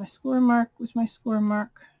lining up my score mark with my score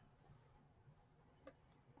mark.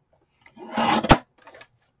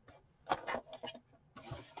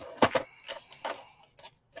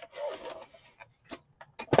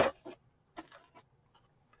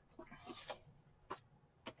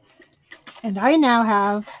 And I now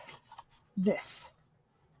have this,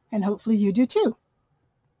 and hopefully you do too.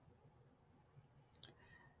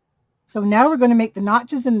 So now we're going to make the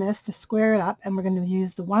notches in this to square it up, and we're going to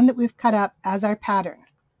use the one that we've cut up as our pattern.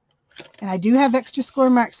 And I do have extra score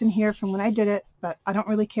marks in here from when I did it, but I don't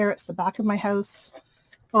really care. It's the back of my house,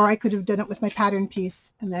 or I could have done it with my pattern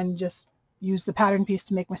piece and then just use the pattern piece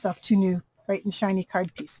to make myself 2 new bright and shiny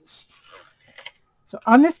card pieces. So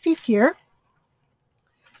on this piece here,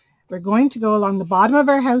 we're going to go along the bottom of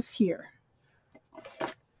our house here,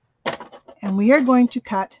 and we are going to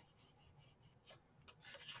cut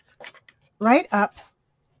right up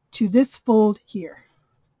to this fold here,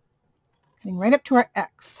 cutting right up to our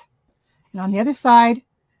X. And on the other side,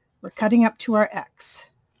 we're cutting up to our X.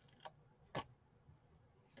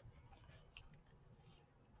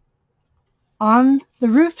 On the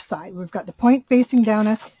roof side, we've got the point facing down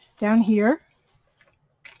us down here.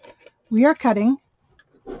 We are cutting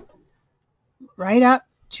right up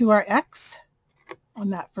to our X on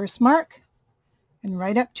that first mark, and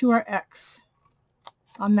right up to our X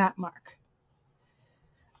on that mark.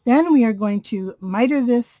 Then we are going to miter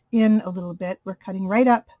this in a little bit. We're cutting right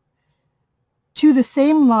up to the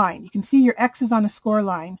same line. You can see your X is on a score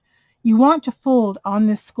line. You want to fold on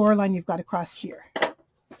this score line you've got across here.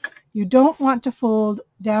 You don't want to fold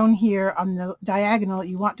down here on the diagonal.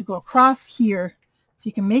 You want to go across here, so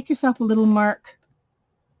you can make yourself a little mark,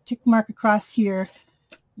 tick mark across here,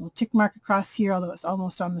 a little tick mark across here, although it's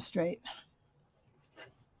almost on the straight,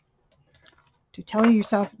 to tell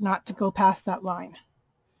yourself not to go past that line.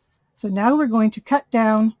 So now we're going to cut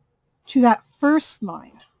down to that first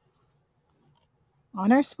line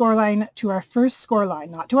on our score line, to our first score line,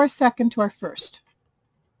 not to our second, to our first.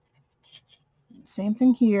 Same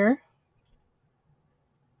thing here.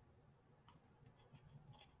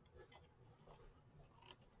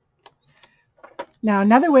 Now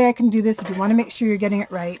another way I can do this, if you want to make sure you're getting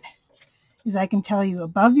it right, is I can tell you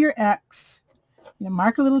above your X, you know,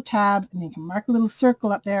 mark a little tab, and you can mark a little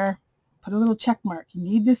circle up there, put a little check mark. You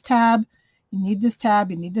need this tab, you need this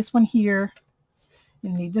tab, you need this one here,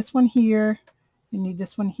 you need this one here, you need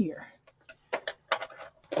this one here.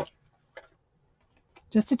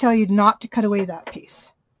 Just to tell you not to cut away that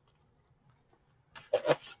piece.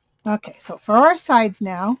 Okay, so for our sides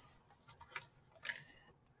now,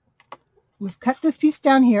 we've cut this piece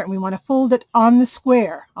down here, and we want to fold it on the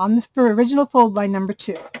square, on this for original fold line number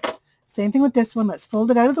 2. Same thing with this one. Let's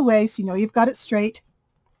fold it out of the way so you know you've got it straight.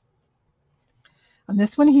 On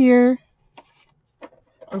this one here,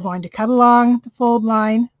 we're going to cut along the fold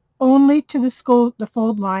line only to the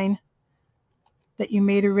fold line that you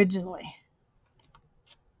made originally.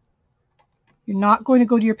 You're not going to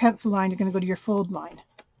go to your pencil line, you're going to go to your fold line.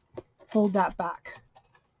 Fold that back.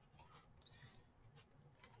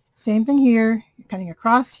 Same thing here, you're cutting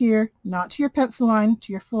across here, not to your pencil line,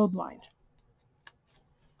 to your fold line.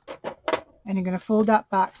 And you're going to fold that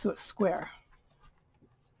back so it's square.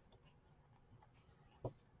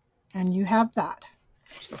 And you have that.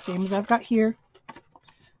 It's the same as I've got here.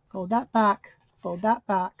 Fold that back, fold that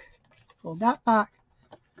back, fold that back,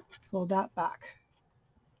 fold that back.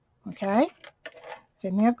 Okay?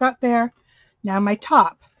 Same thing I've got there. Now my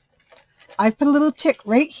top. I've put a little tick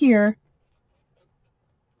right here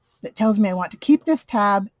that tells me I want to keep this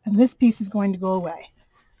tab and this piece is going to go away.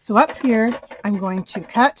 So up here, I'm going to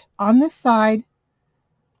cut on this side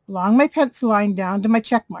along my pencil line down to my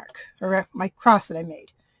check mark, or my cross that I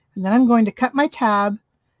made. And then I'm going to cut my tab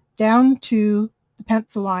down to the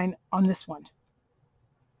pencil line on this one.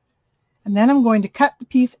 And then I'm going to cut the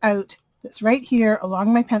piece out that's right here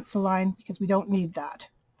along my pencil line because we don't need that.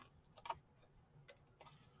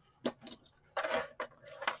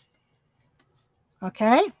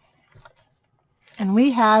 Okay? And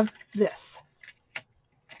we have this.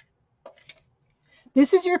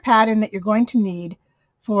 This is your pattern that you're going to need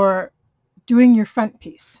for doing your front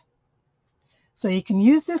piece. So you can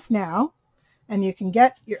use this now, and you can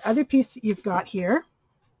get your other piece that you've got here,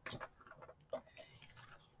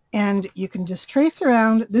 and you can just trace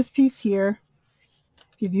around this piece here.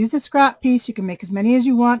 If you've used a scrap piece, you can make as many as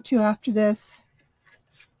you want to after this.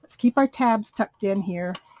 Let's keep our tabs tucked in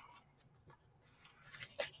here.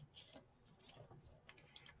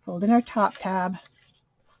 Fold in our top tab.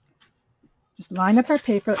 Just line up our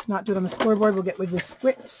paper. Let's not do it on the scoreboard. We'll get with the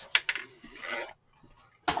squares.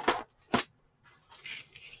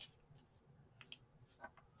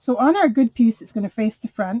 So on our good piece, it's going to face the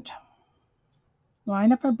front.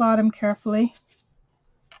 Line up our bottom carefully.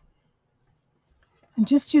 And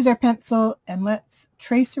just use our pencil and let's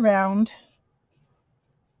trace around.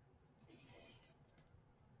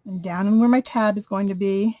 And down in where my tab is going to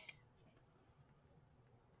be.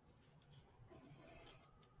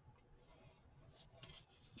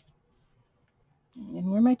 And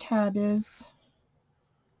where my tab is.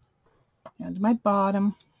 Down to my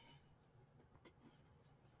bottom.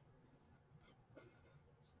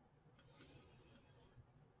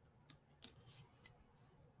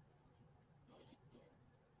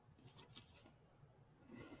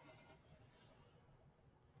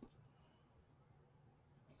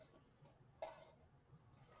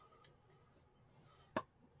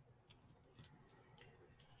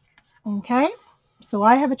 Okay, so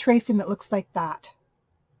I have a tracing that looks like that.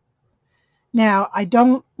 Now, I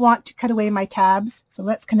don't want to cut away my tabs, so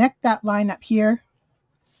let's connect that line up here.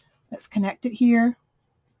 Let's connect it here.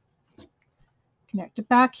 Connect it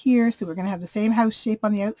back here, so we're going to have the same house shape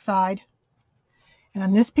on the outside. And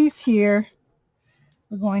on this piece here,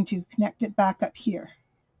 we're going to connect it back up here.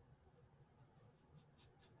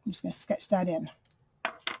 I'm just going to sketch that in.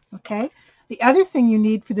 Okay, the other thing you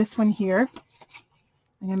need for this one here,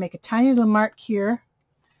 I'm going to make a tiny little mark here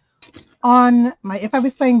on my, if I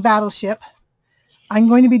was playing Battleship, I'm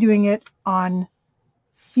going to be doing it on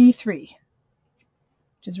C3,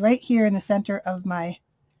 which is right here in the center of my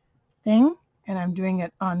thing, and I'm doing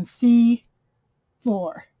it on C4,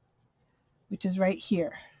 which is right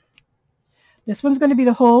here. This one's going to be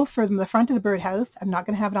the hole for the front of the birdhouse. I'm not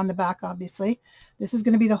going to have it on the back, obviously. This is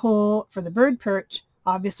going to be the hole for the bird perch,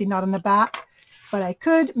 obviously not on the back, but I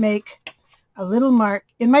could make a little mark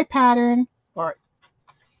in my pattern or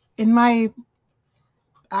in my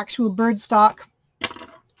actual bird stock,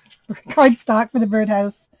 cardstock for the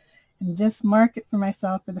birdhouse, and just mark it for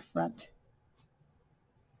myself for the front.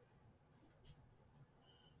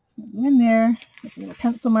 So go in there, make a little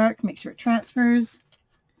pencil mark, make sure it transfers.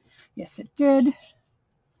 Yes, it did.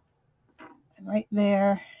 And right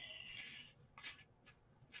there,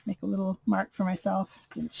 make a little mark for myself.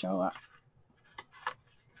 Didn't show up.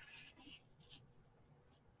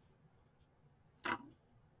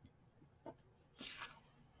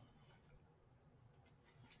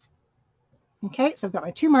 Okay, so I've got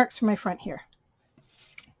my 2 marks for my front here.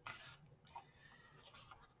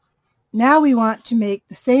 Now we want to make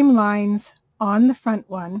the same lines on the front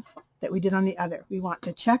one that we did on the other. We want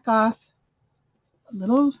to check off a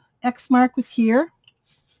little X mark was here.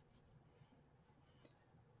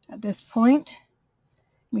 At this point,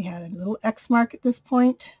 we had a little X mark at this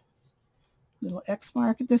point, little X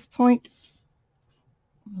mark at this point,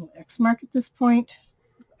 little X mark at this point,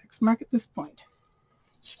 X mark at this point.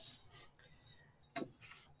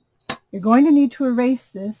 You're going to need to erase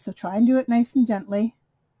this, so try and do it nice and gently,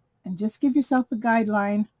 and just give yourself a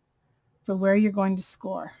guideline for where you're going to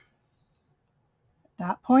score. At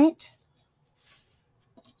that point,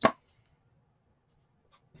 at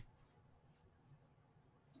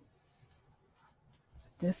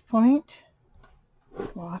this point,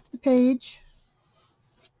 go off the page.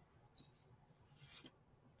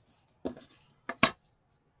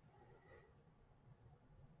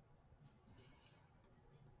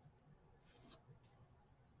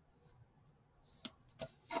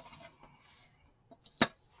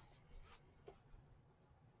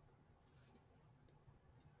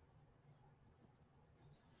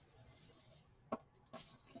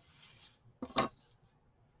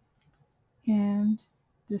 And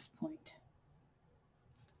this point.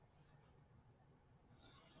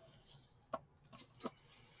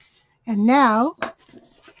 And now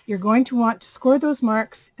you're going to want to score those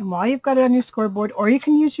marks, and while you've got it on your scoreboard, or you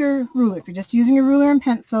can use your ruler. If you're just using a ruler and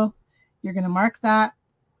pencil, you're going to mark that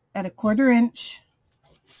at 1/4 inch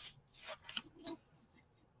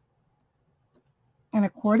and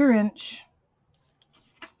 1/4 inch.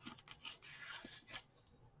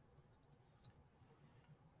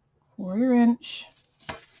 Quarter inch,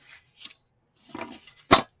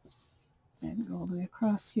 and go all the way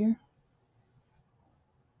across here.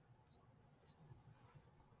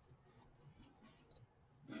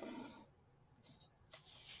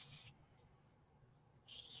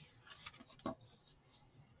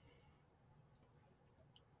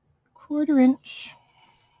 Quarter inch.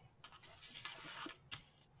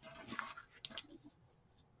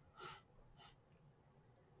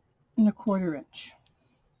 And 1/4 inch.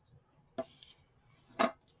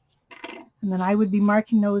 And then I would be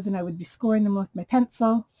marking those, and I would be scoring them with my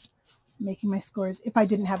pencil, making my scores if I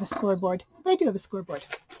didn't have a scoreboard. But I do have a scoreboard.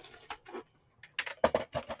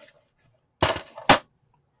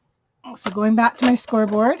 So going back to my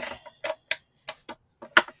scoreboard,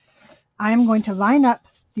 I'm going to line up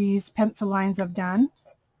these pencil lines I've done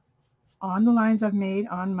on the lines I've made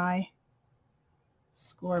on my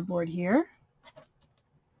scoreboard here.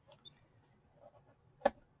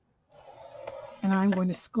 And I'm going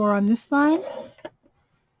to score on this line,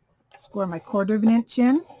 score my 1/4 inch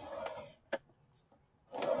in,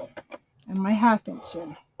 and my 1/2 inch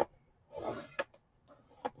in.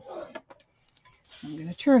 I'm going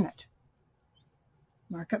to turn it.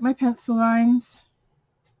 Mark up my pencil lines,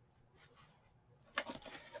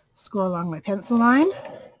 score along my pencil line,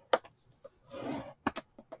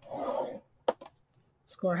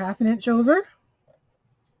 score 1/2 inch over,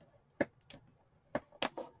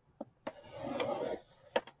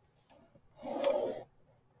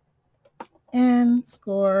 and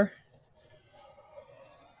score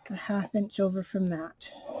 1/2 inch over from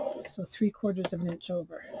that. So 3/4 inch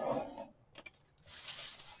over.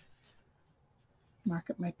 Mark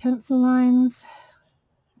up my pencil lines,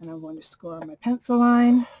 and I'm going to score on my pencil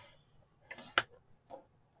line.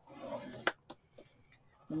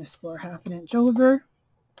 I'm going to score 1/2 inch over,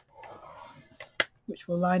 which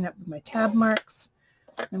will line up with my tab marks.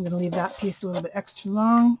 I'm going to leave that piece a little bit extra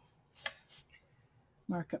long.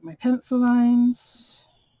 Mark up my pencil lines,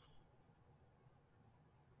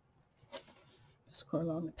 score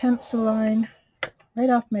along the pencil line, right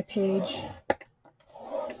off my page,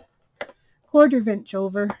 1/4 inch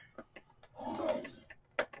over,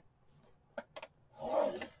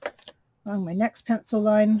 along my next pencil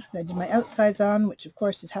line that I did my outsides on, which of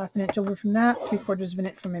course is 1/2 inch over from that, 3/4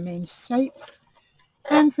 inch from my main shape.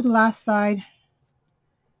 And for the last side,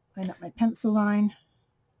 line up my pencil line,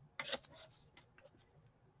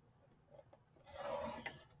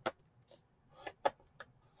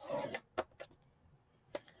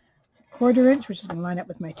 quarter inch, which is going to line up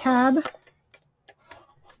with my tab,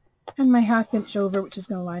 and my 1/2 inch over, which is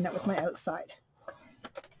going to line up with my outside.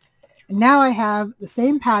 And now I have the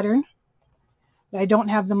same pattern, but I don't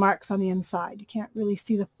have the marks on the inside. You can't really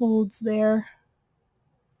see the folds there,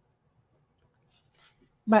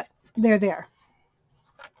 but they're there.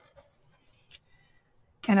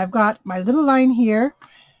 And I've got my little line here.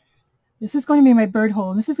 This is going to be my bird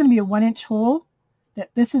hole, and this is going to be a 1 inch hole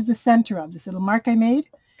that this is the center of, this little mark I made.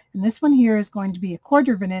 And this one here is going to be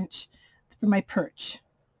 1/4 inch for my perch.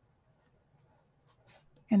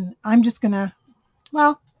 And I'm just going to,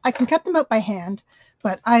 well, I can cut them out by hand,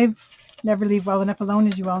 but I never leave well enough alone,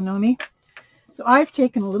 as you all know me. So I've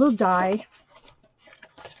taken a little die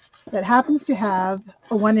that happens to have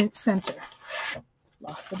a 1 inch center.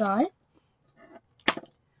 Lost the die.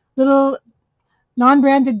 Little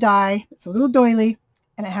non-branded die. It's a little doily,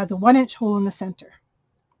 and it has a 1 inch hole in the center.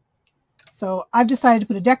 So I've decided to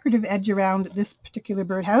put a decorative edge around this particular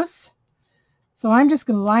birdhouse. So I'm just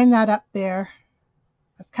going to line that up there.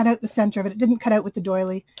 I've cut out the center of it. It didn't cut out with the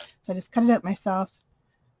doily, so I just cut it out myself.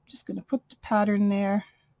 just going to put the pattern there,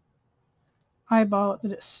 eyeball it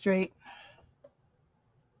that it's straight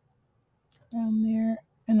down there,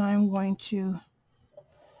 and I'm going to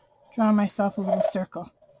draw myself a little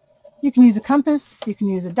circle. You can use a compass, you can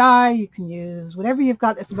use a die, you can use whatever you've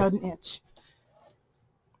got that's about 1 inch,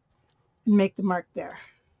 and make the mark there.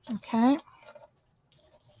 Okay.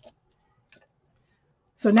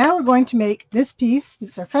 So now we're going to make this piece,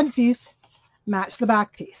 that's our front piece, match the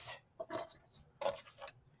back piece.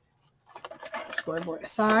 Scoreboard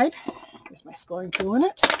aside. There's my scoring tool in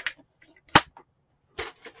it.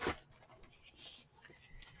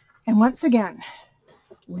 And once again,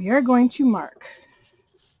 we are going to mark.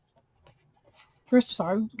 First,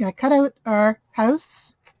 sorry, we're going to cut out our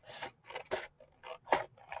house.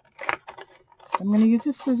 So I'm going to use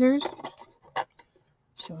the scissors.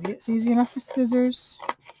 Show you it's easy enough with scissors.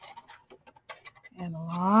 And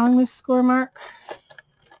along this score mark,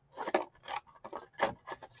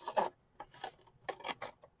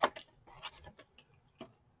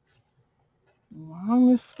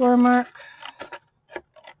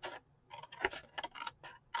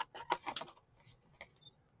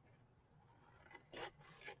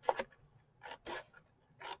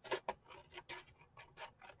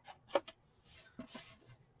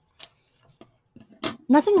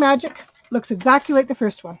 nothing magic, looks exactly like the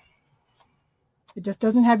first one. It just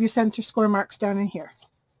doesn't have your center score marks down in here.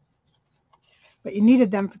 But you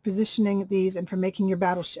needed them for positioning these and for making your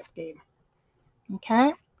battleship game.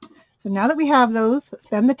 Okay, so now that we have those, let's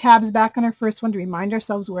bend the tabs back on our first one to remind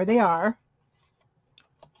ourselves where they are.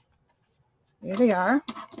 There they are.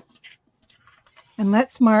 And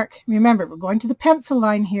let's mark, remember, we're going to the pencil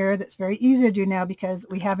line here. That's very easy to do now because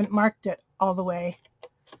we haven't marked it all the way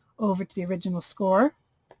over to the original score.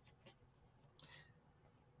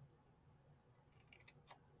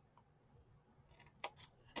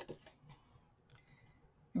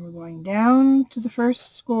 And we're going down to the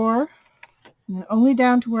first score, and then only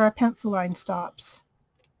down to where our pencil line stops.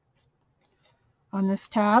 On this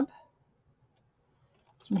tab,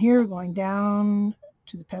 this one here, we're going down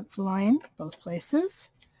to the pencil line, both places.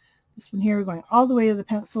 This one here, we're going all the way to the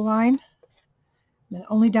pencil line, and then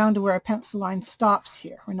only down to where our pencil line stops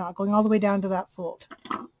here. We're not going all the way down to that fold.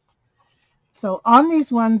 So on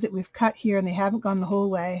these ones that we've cut here and they haven't gone the whole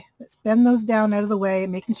way, let's bend those down out of the way,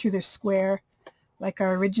 making sure they're square, like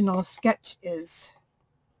our original sketch is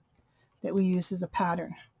that we use as a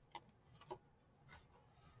pattern.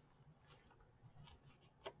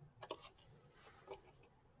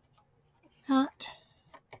 Like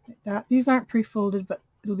that. These aren't pre-folded, but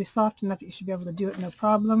it'll be soft enough that you should be able to do it no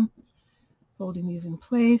problem. Folding these in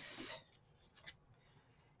place.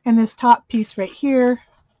 And this top piece right here,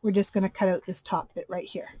 we're just going to cut out this top bit right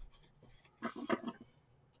here.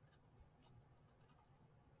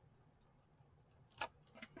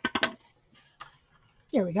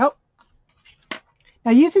 There we go.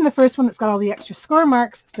 Now using the first one that's got all the extra score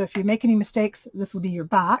marks, so if you make any mistakes, this will be your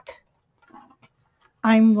back.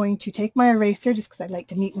 I'm going to take my eraser, just because I like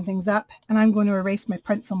to neaten things up, and I'm going to erase my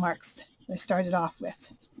pencil marks that I started off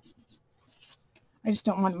with. I just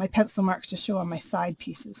don't want my pencil marks to show on my side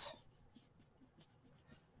pieces.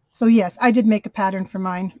 So yes, I did make a pattern for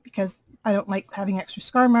mine because I don't like having extra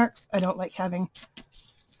scar marks. I don't like having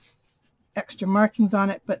extra markings on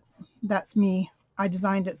it, but that's me. I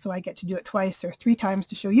designed it so I get to do it twice or 3 times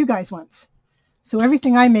to show you guys once. So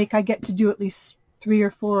everything I make, I get to do at least 3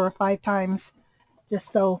 or 4 or 5 times,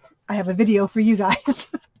 just so I have a video for you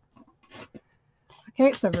guys.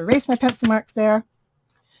 Okay, so I've erased my pencil marks there.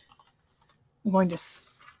 I'm going to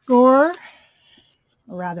score,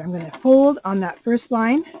 or rather I'm going to fold on that first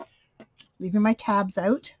line, leaving my tabs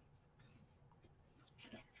out.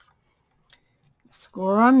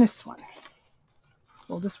 Score on this one.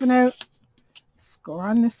 Fold this one out. Score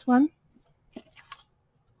on this one.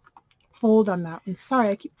 Fold on that one. Sorry,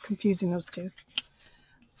 I keep confusing those two.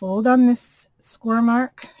 Fold on this score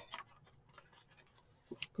mark.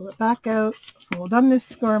 Pull it back out. Fold on this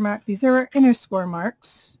score mark. These are our inner score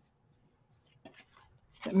marks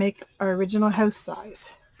that make our original house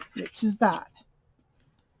size, which is that.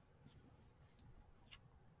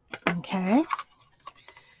 Okay.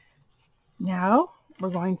 Now we're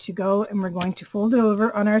going to go and we're going to fold it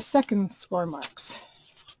over on our second score marks.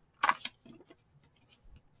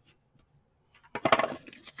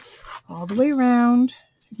 All the way around.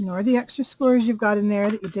 Ignore the extra scores you've got in there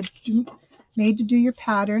that you made to do your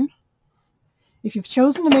pattern. If you've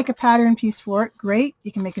chosen to make a pattern piece for it, great.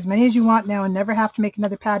 You can make as many as you want now and never have to make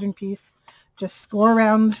another pattern piece. Just score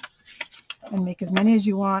around and make as many as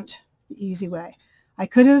you want the easy way. I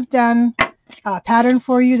could have done pattern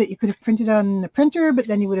for you that you could have printed on the printer, but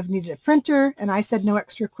then you would have needed a printer. And I said no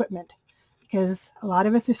extra equipment because a lot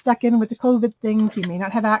of us are stuck in with the COVID things. We may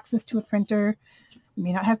not have access to a printer. We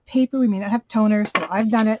may not have paper. We may not have toner. So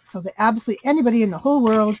I've done it so that absolutely anybody in the whole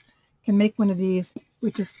world can make one of these,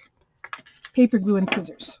 which is paper, glue, and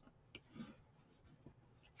scissors.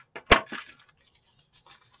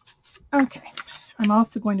 Okay, I'm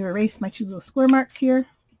also going to erase my 2 little square marks here.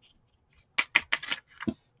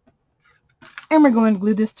 And we're going to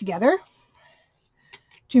glue this together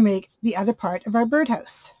to make the other part of our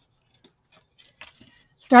birdhouse.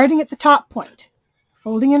 Starting at the top point,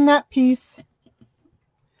 folding in that piece,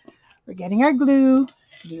 we're getting our glue.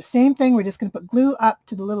 Do the same thing, we're just going to put glue up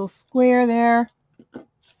to the little square there. We're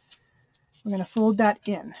going to fold that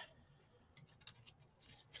in.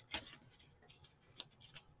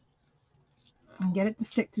 And get it to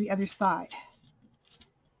stick to the other side.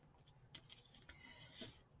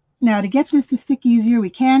 Now to get this to stick easier, we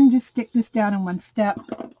can just stick this down in one step.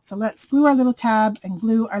 So let's glue our little tab and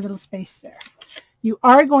glue our little space there. You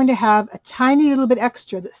are going to have a tiny little bit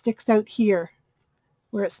extra that sticks out here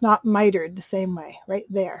where it's not mitered the same way, right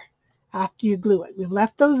there, after you glue it. We've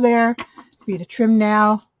left those there for you to trim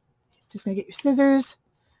now. Just going to get your scissors,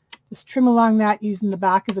 just trim along that using the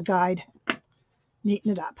back as a guide,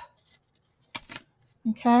 neaten it up.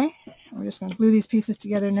 Okay, we're just going to glue these pieces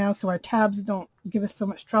together now so our tabs don't give us so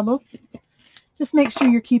much trouble. Just make sure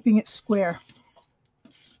you're keeping it square.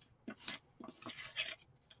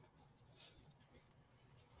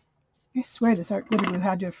 I swear this art glitter glue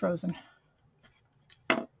had to have frozen.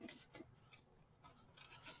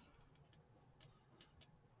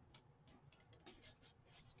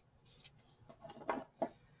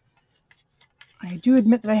 I do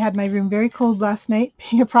admit that I had my room very cold last night.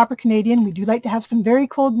 Being a proper Canadian, we do like to have some very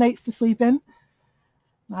cold nights to sleep in.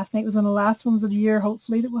 Last night was one of the last ones of the year,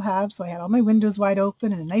 hopefully, that we'll have. So I had all my windows wide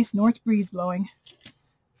open and a nice north breeze blowing.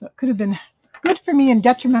 So it could have been good for me and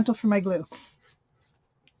detrimental for my glue.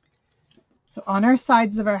 So on our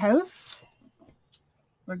sides of our house,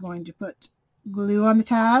 we're going to put glue on the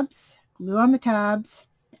tabs, glue on the tabs,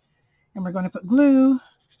 and we're going to put glue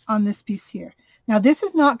on this piece here. Now this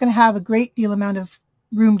is not going to have a great deal amount of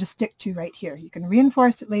room to stick to right here. You can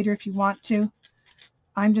reinforce it later if you want to.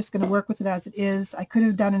 I'm just going to work with it as it is. I could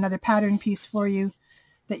have done another pattern piece for you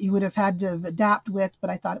that you would have had to adapt with, but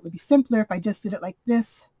I thought it would be simpler if I just did it like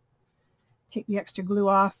this. Take the extra glue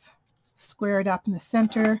off, square it up in the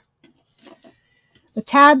center. The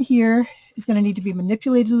tab here is going to need to be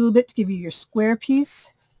manipulated a little bit to give you your square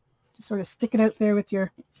piece. Just sort of stick it out there with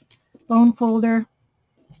your bone folder.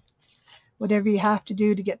 Whatever you have to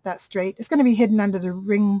do to get that straight. It's going to be hidden under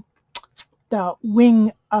the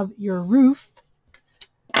wing of your roof,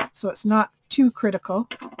 so it's not too critical.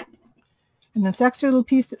 And this extra little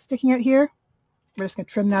piece that's sticking out here, we're just going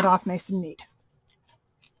to trim that off nice and neat.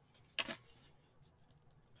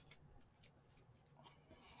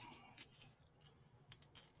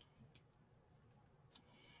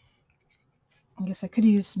 I guess I could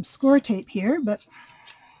have used some score tape here, but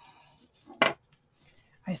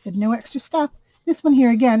I said no extra stuff. This one here,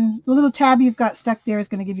 again, the little tab you've got stuck there is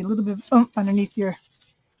going to give you a little bit of oomph underneath your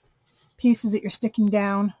pieces that you're sticking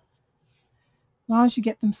down. As long as you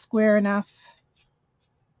get them square enough.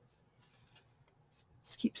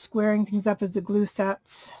 Just keep squaring things up as the glue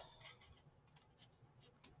sets.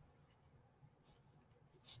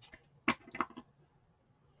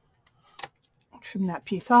 Trim that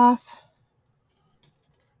piece off.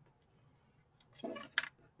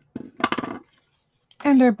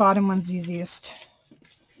 And our bottom one's easiest.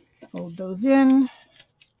 Fold those in.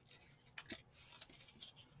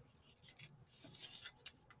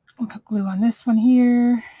 I'll put glue on this one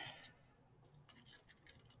here.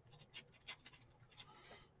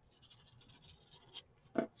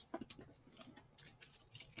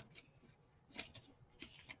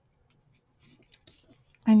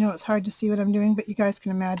 I know it's hard to see what I'm doing, but you guys can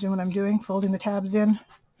imagine what I'm doing. Folding the tabs in,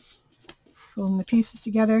 folding the pieces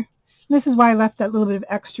together. This is why I left that little bit of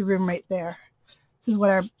extra room right there. This is what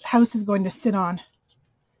our house is going to sit on.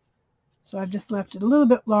 So I've just left it a little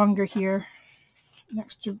bit longer here, an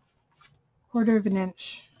extra 1/4 of an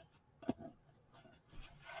inch.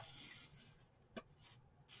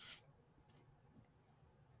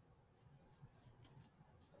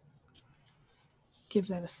 Gives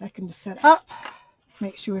that a second to set up.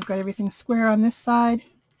 Make sure we've got everything square on this side,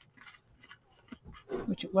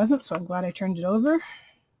 which it wasn't, so I'm glad I turned it over.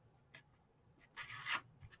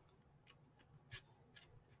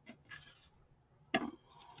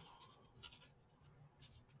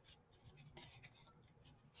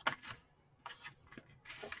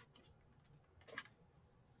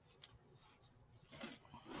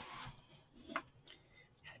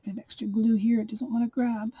 I have extra glue here, it doesn't want to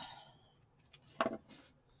grab.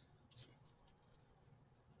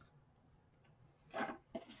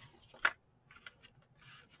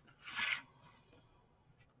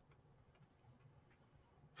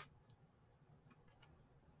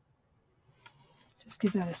 Just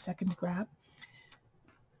give that a second to grab.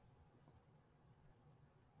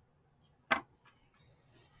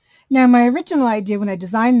 Now, my original idea when I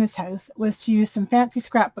designed this house was to use some fancy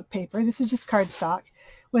scrapbook paper. This is just cardstock.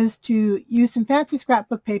 Was to use some fancy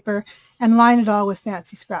scrapbook paper and line it all with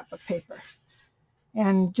fancy scrapbook paper.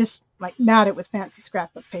 And just like mat it with fancy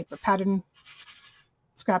scrapbook paper, pattern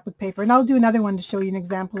scrapbook paper. And I'll do another one to show you an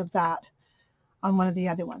example of that on one of the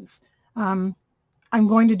other ones. I'm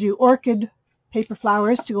going to do orchid paper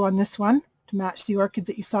flowers to go on this one to match the orchids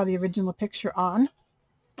that you saw the original picture on.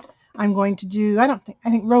 I'm going to do, I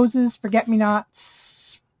think roses,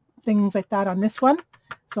 forget-me-nots, things like that on this one.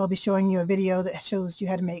 So I'll be showing you a video that shows you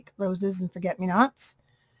how to make roses and forget-me-nots.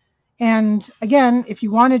 And again, if you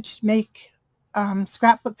wanted to make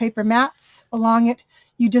scrapbook paper mats along it,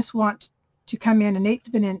 you just want to come in 1/8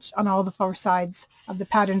 of an inch on all the 4 sides of the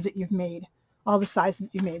patterns that you've made, all the sizes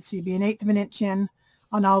that you've made. So you'd be 1/8 of an inch in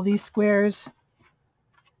on all these squares,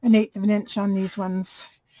 1/8 of an inch on these ones,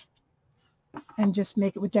 and just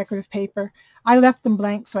make it with decorative paper. I left them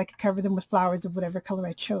blank so I could cover them with flowers of whatever color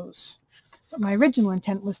I chose. But my original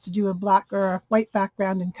intent was to do a black or a white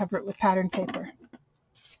background and cover it with pattern paper.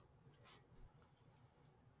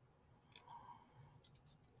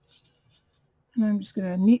 And I'm just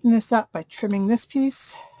going to neaten this up by trimming this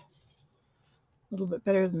piece a little bit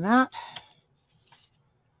better than that.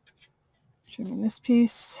 Trimming this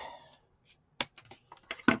piece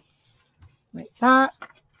like that.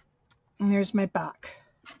 And there's my back.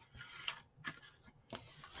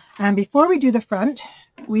 And before we do the front,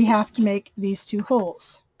 we have to make these 2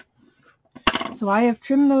 holes. So I have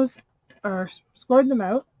trimmed those, or scored them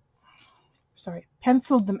out, sorry,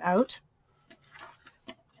 penciled them out.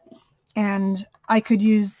 And I could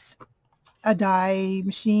use a die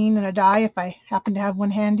machine and a die if I happen to have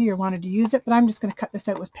one handy or wanted to use it, but I'm just going to cut this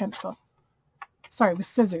out with pencil. Sorry, with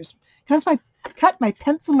scissors. Cut my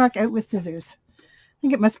pencil mark out with scissors. I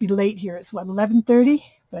think it must be late here. It's what, 11:30?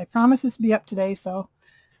 But I promised this to be up today, so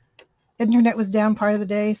internet was down part of the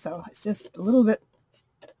day, so it's just a little bit.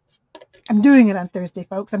 I'm doing it on Thursday,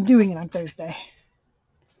 folks. I'm doing it on Thursday.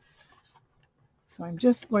 So I'm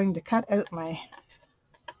just going to cut out my.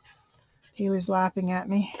 Taylor's laughing at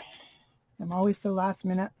me. I'm always so last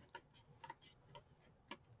minute.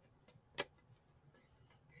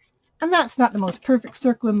 And that's not the most perfect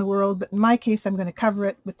circle in the world, but in my case, I'm going to cover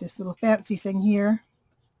it with this little fancy thing here.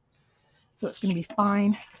 So it's going to be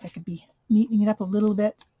fine, because I could be neatening it up a little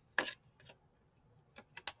bit.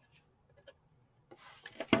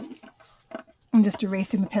 I'm just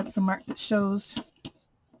erasing the pencil mark that shows.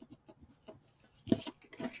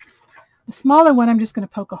 The smaller one, I'm just going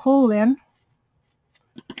to poke a hole in.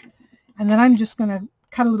 And then I'm just going to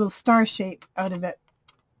cut a little star shape out of it,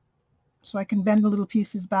 so I can bend the little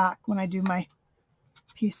pieces back when I do my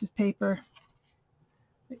piece of paper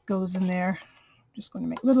that goes in there. I'm just going to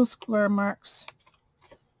make little square marks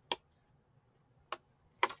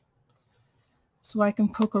so I can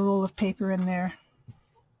poke a roll of paper in there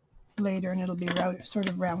later and it'll be sort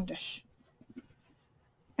of roundish.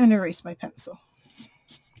 And erase my pencil.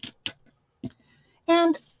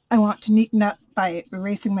 And I want to neaten up by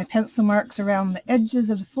erasing my pencil marks around the edges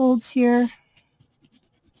of the folds here.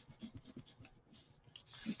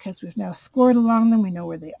 Because we've now scored along them, we know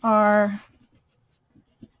where they are.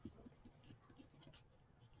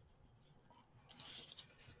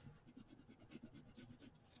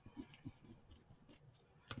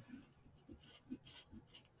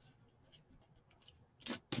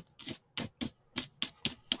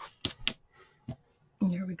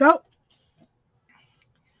 And there we go.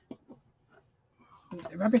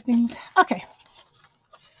 The rubber things. Okay.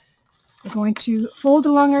 We're going to fold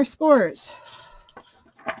along our scores.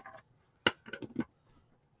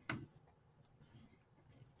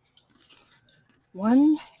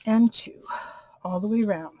 One and two, all the way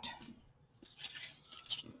around.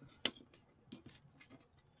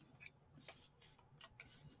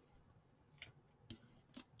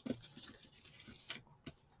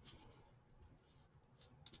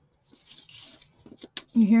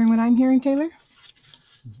 You hearing what I'm hearing, Taylor?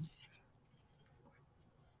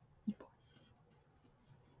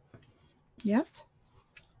 Yes?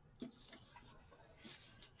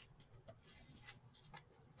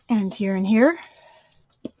 And here and here,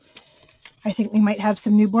 I think we might have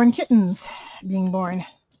some newborn kittens being born.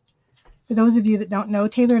 For those of you that don't know,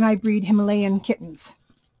 Taylor and I breed Himalayan kittens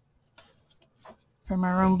from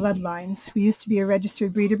our own bloodlines. We used to be a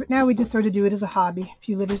registered breeder, but now we just sort of do it as a hobby, a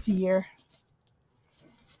few litters a year.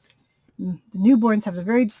 And the newborns have a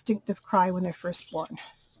very distinctive cry when they're first born.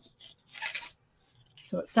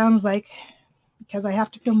 So it sounds like, because I have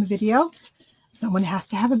to film a video, someone has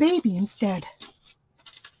to have a baby instead.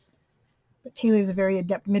 But Taylor's a very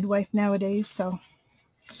adept midwife nowadays, so.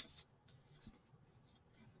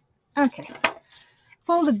 Okay,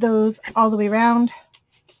 folded those all the way around.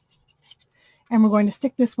 And we're going to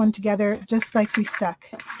stick this one together just like we stuck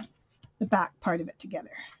the back part of it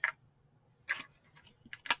together.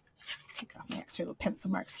 Take off my extra little pencil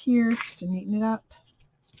marks here just to neaten it up.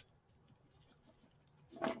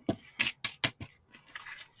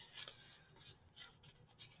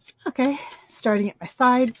 Okay, starting at my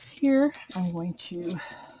sides here, I'm going to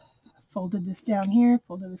folded this down here,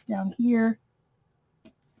 folded this down here.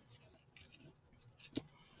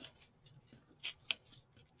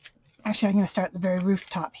 Actually, I'm going to start at the very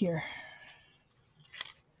rooftop here.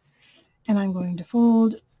 And I'm going to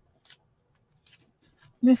fold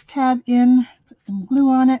this tab in, put some glue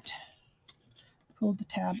on it, fold the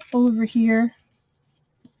tab over here.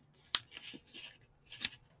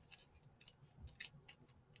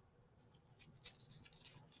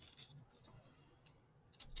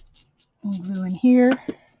 And glue in here.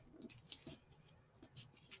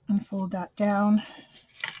 And fold that down.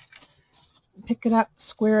 Pick it up,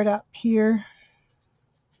 square it up here.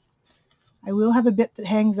 I will have a bit that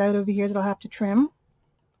hangs out over here that I'll have to trim.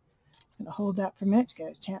 Just going to hold that for a minute to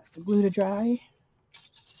get a chance to glue to dry.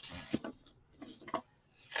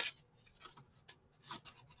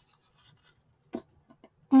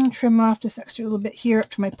 And trim off this extra little bit here up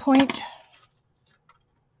to my point.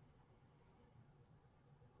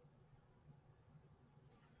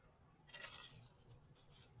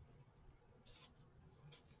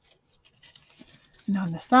 And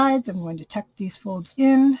on the sides, I'm going to tuck these folds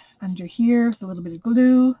in under here with a little bit of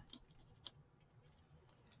glue. A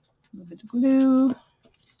little bit of glue.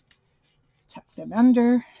 Tuck them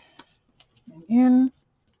under and in.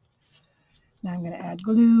 Now I'm going to add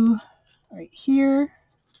glue right here.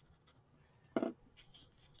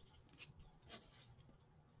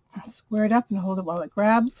 Square it up and hold it while it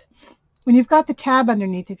grabs. When you've got the tab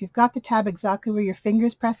underneath, if you've got the tab exactly where your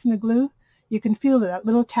finger's pressing the glue, you can feel that that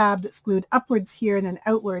little tab that's glued upwards here and then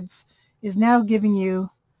outwards is now giving you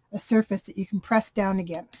a surface that you can press down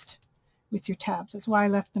against with your tabs. That's why I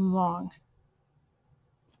left them long.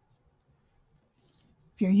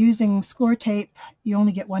 If you're using score tape, you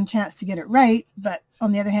only get one chance to get it right, but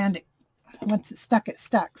on the other hand, once it's stuck,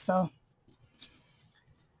 so.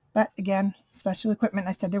 But again, special equipment,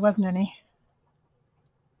 I said there wasn't any.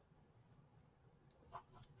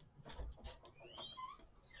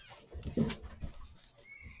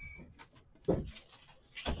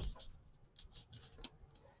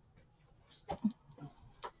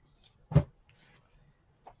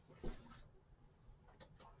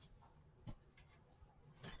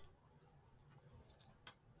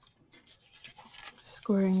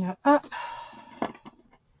 Squaring that up.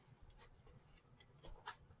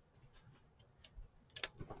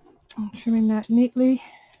 And trimming that neatly.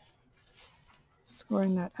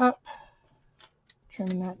 Scoring that up.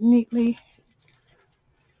 Trimming that neatly.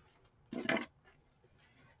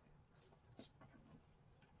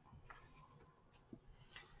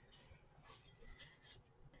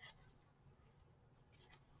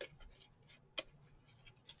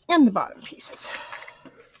 And the bottom pieces.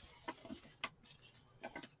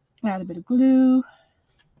 Add a bit of glue.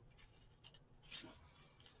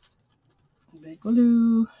 A bit of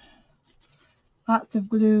glue. Lots of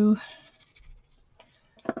glue.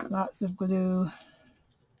 Lots of glue.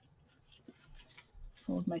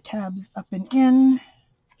 Fold my tabs up and in.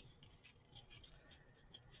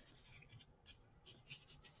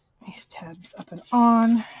 These tabs up and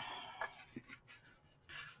on.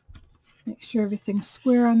 Make sure everything's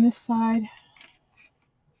square on this side.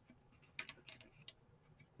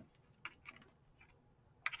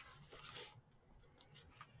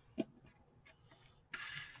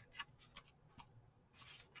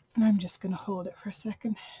 And I'm just going to hold it for a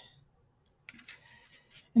second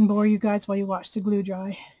and bore you guys while you watch the glue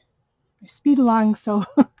dry. I speed along so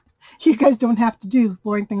you guys don't have to do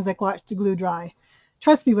boring things like watch the glue dry.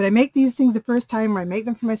 Trust me, when I make these things the first time, or I make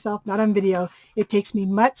them for myself, not on video, it takes me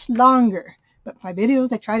much longer. But my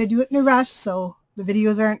videos, I try to do it in a rush, so the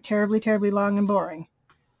videos aren't terribly, terribly long and boring.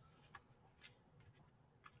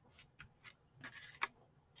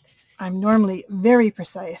 I'm normally very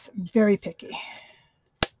precise, very picky.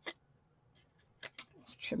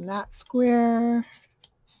 Let's trim that square.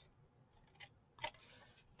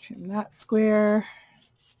 Trim that square.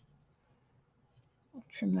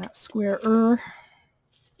 Trim that square-er.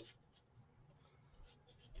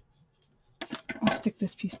 I'll stick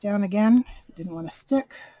this piece down again because it didn't want to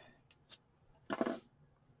stick.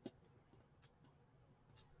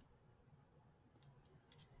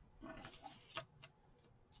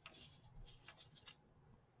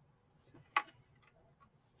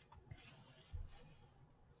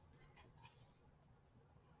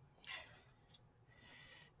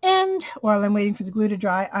 And while I'm waiting for the glue to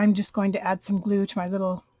dry, I'm just going to add some glue to my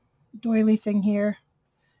little doily thing here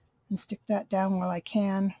and stick that down while I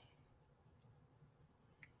can.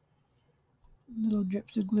 Little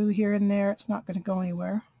drips of glue here and there. It's not going to go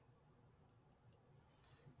anywhere.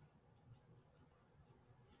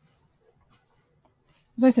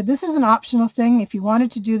 As I said, this is an optional thing. If you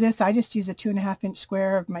wanted to do this, I just use a 2.5-inch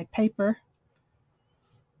square of my paper.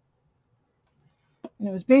 And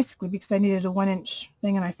it was basically because I needed a 1-inch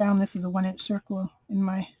thing, and I found this is a 1-inch circle in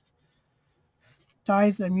my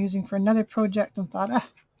dies that I'm using for another project and thought, ah,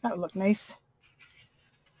 that would look nice.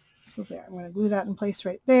 So there, I'm going to glue that in place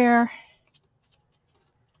right there.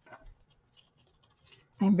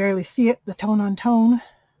 I can barely see it, the tone on tone.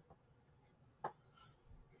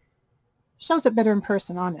 Shows it better in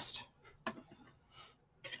person, honest.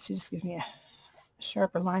 She just gives me a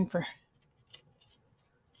sharper line for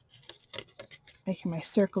making my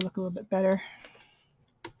circle look a little bit better.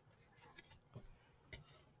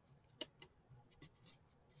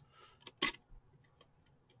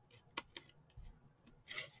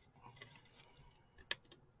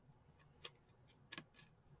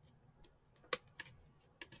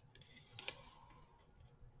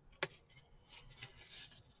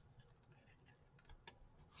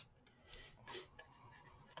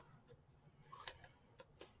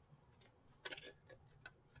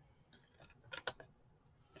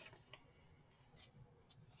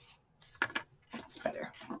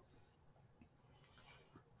 Better.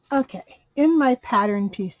 Okay, in my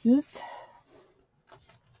pattern pieces,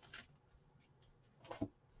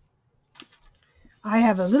 I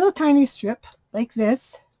have a little tiny strip like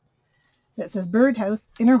this that says birdhouse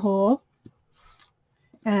inner hole,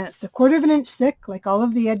 and it's 1/4 inch thick like all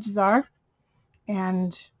of the edges are,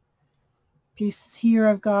 and pieces here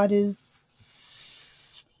I've got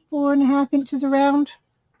is 4.5 inches around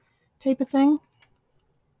type of thing.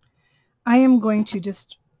 I am going to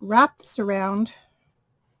just wrap this around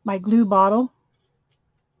my glue bottle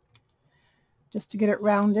just to get it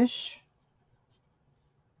roundish.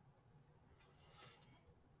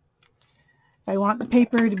 If I want the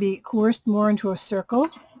paper to be coerced more into a circle,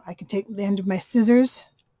 I can take the end of my scissors.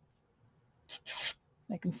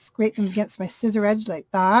 I can scrape them against my scissor edge like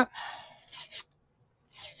that.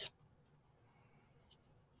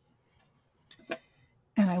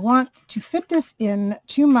 And I want to fit this in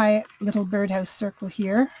to my little birdhouse circle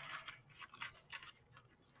here,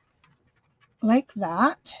 like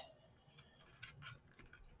that.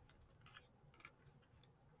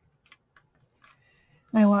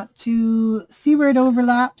 I want to see where it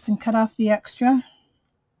overlaps and cut off the extra.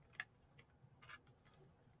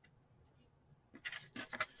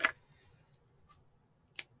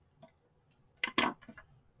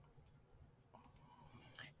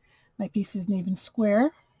 My piece isn't even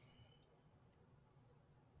square.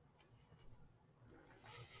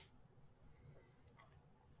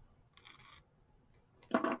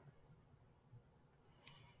 I'll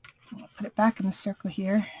put it back in the circle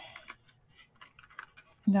here.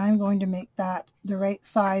 And I'm going to make that the right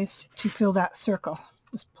size to fill that circle.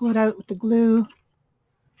 Just pull it out with the glue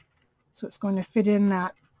so it's going to fit in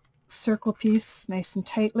that circle piece nice and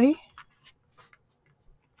tightly.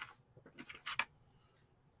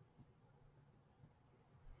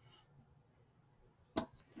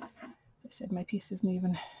 As I said, my piece isn't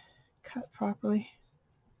even cut properly.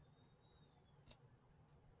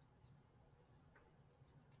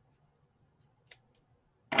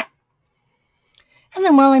 And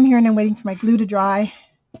then while I'm here and I'm waiting for my glue to dry,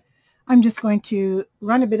 I'm just going to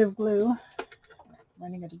run a bit of glue.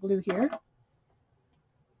 Running out of glue here.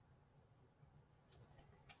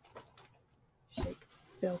 Shake,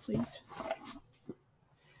 Bill, please.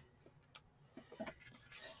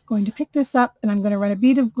 Going to pick this up and I'm going to run a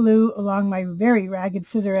bead of glue along my very ragged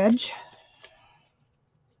scissor edge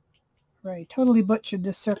where I totally butchered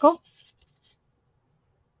this circle.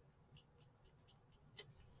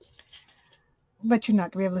 But you're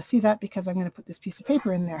not going to be able to see that because I'm going to put this piece of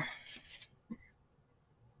paper in there.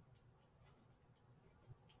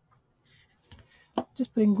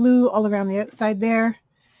 Just putting glue all around the outside there.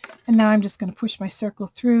 And now I'm just going to push my circle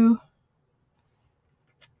through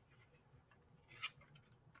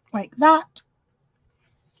like that.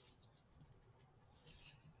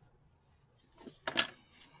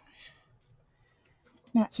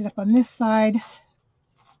 Match it up on this side.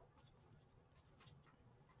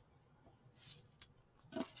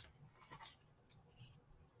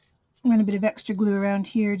 Run a bit of extra glue around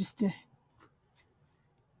here just to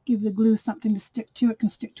give the glue something to stick to. It can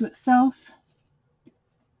stick to itself.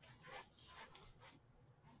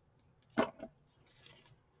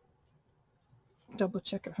 Double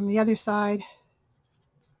check it from the other side.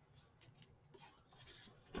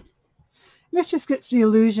 This just gets the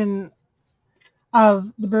illusion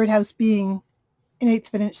of the birdhouse being an 1/8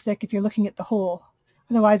 of an inch thick if you're looking at the hole.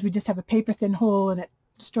 Otherwise we just have a paper thin hole and it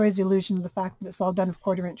destroys the illusion of the fact that it's all done of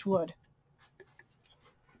 1/4 inch wood.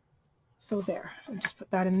 So there, I'll just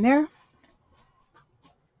put that in there.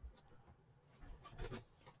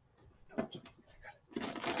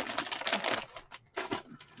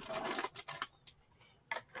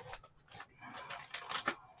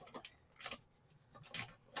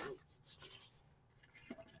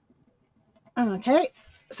 Okay,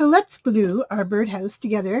 so let's glue our birdhouse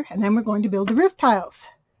together and then we're going to build the roof tiles.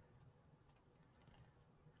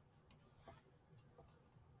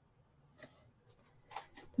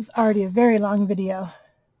 This is already a very long video.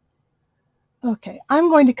 Okay, I'm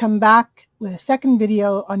going to come back with a second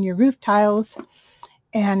video on your roof tiles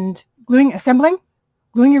and assembling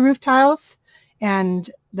your roof tiles, and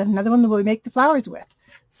then another one that we'll make the flowers with.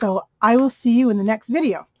 So I will see you in the next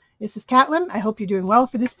video. This is Katlin. I hope you're doing well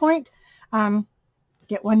for this point.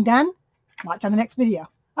 Get one done. Watch on the next video.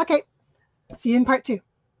 Okay, see you in part 2.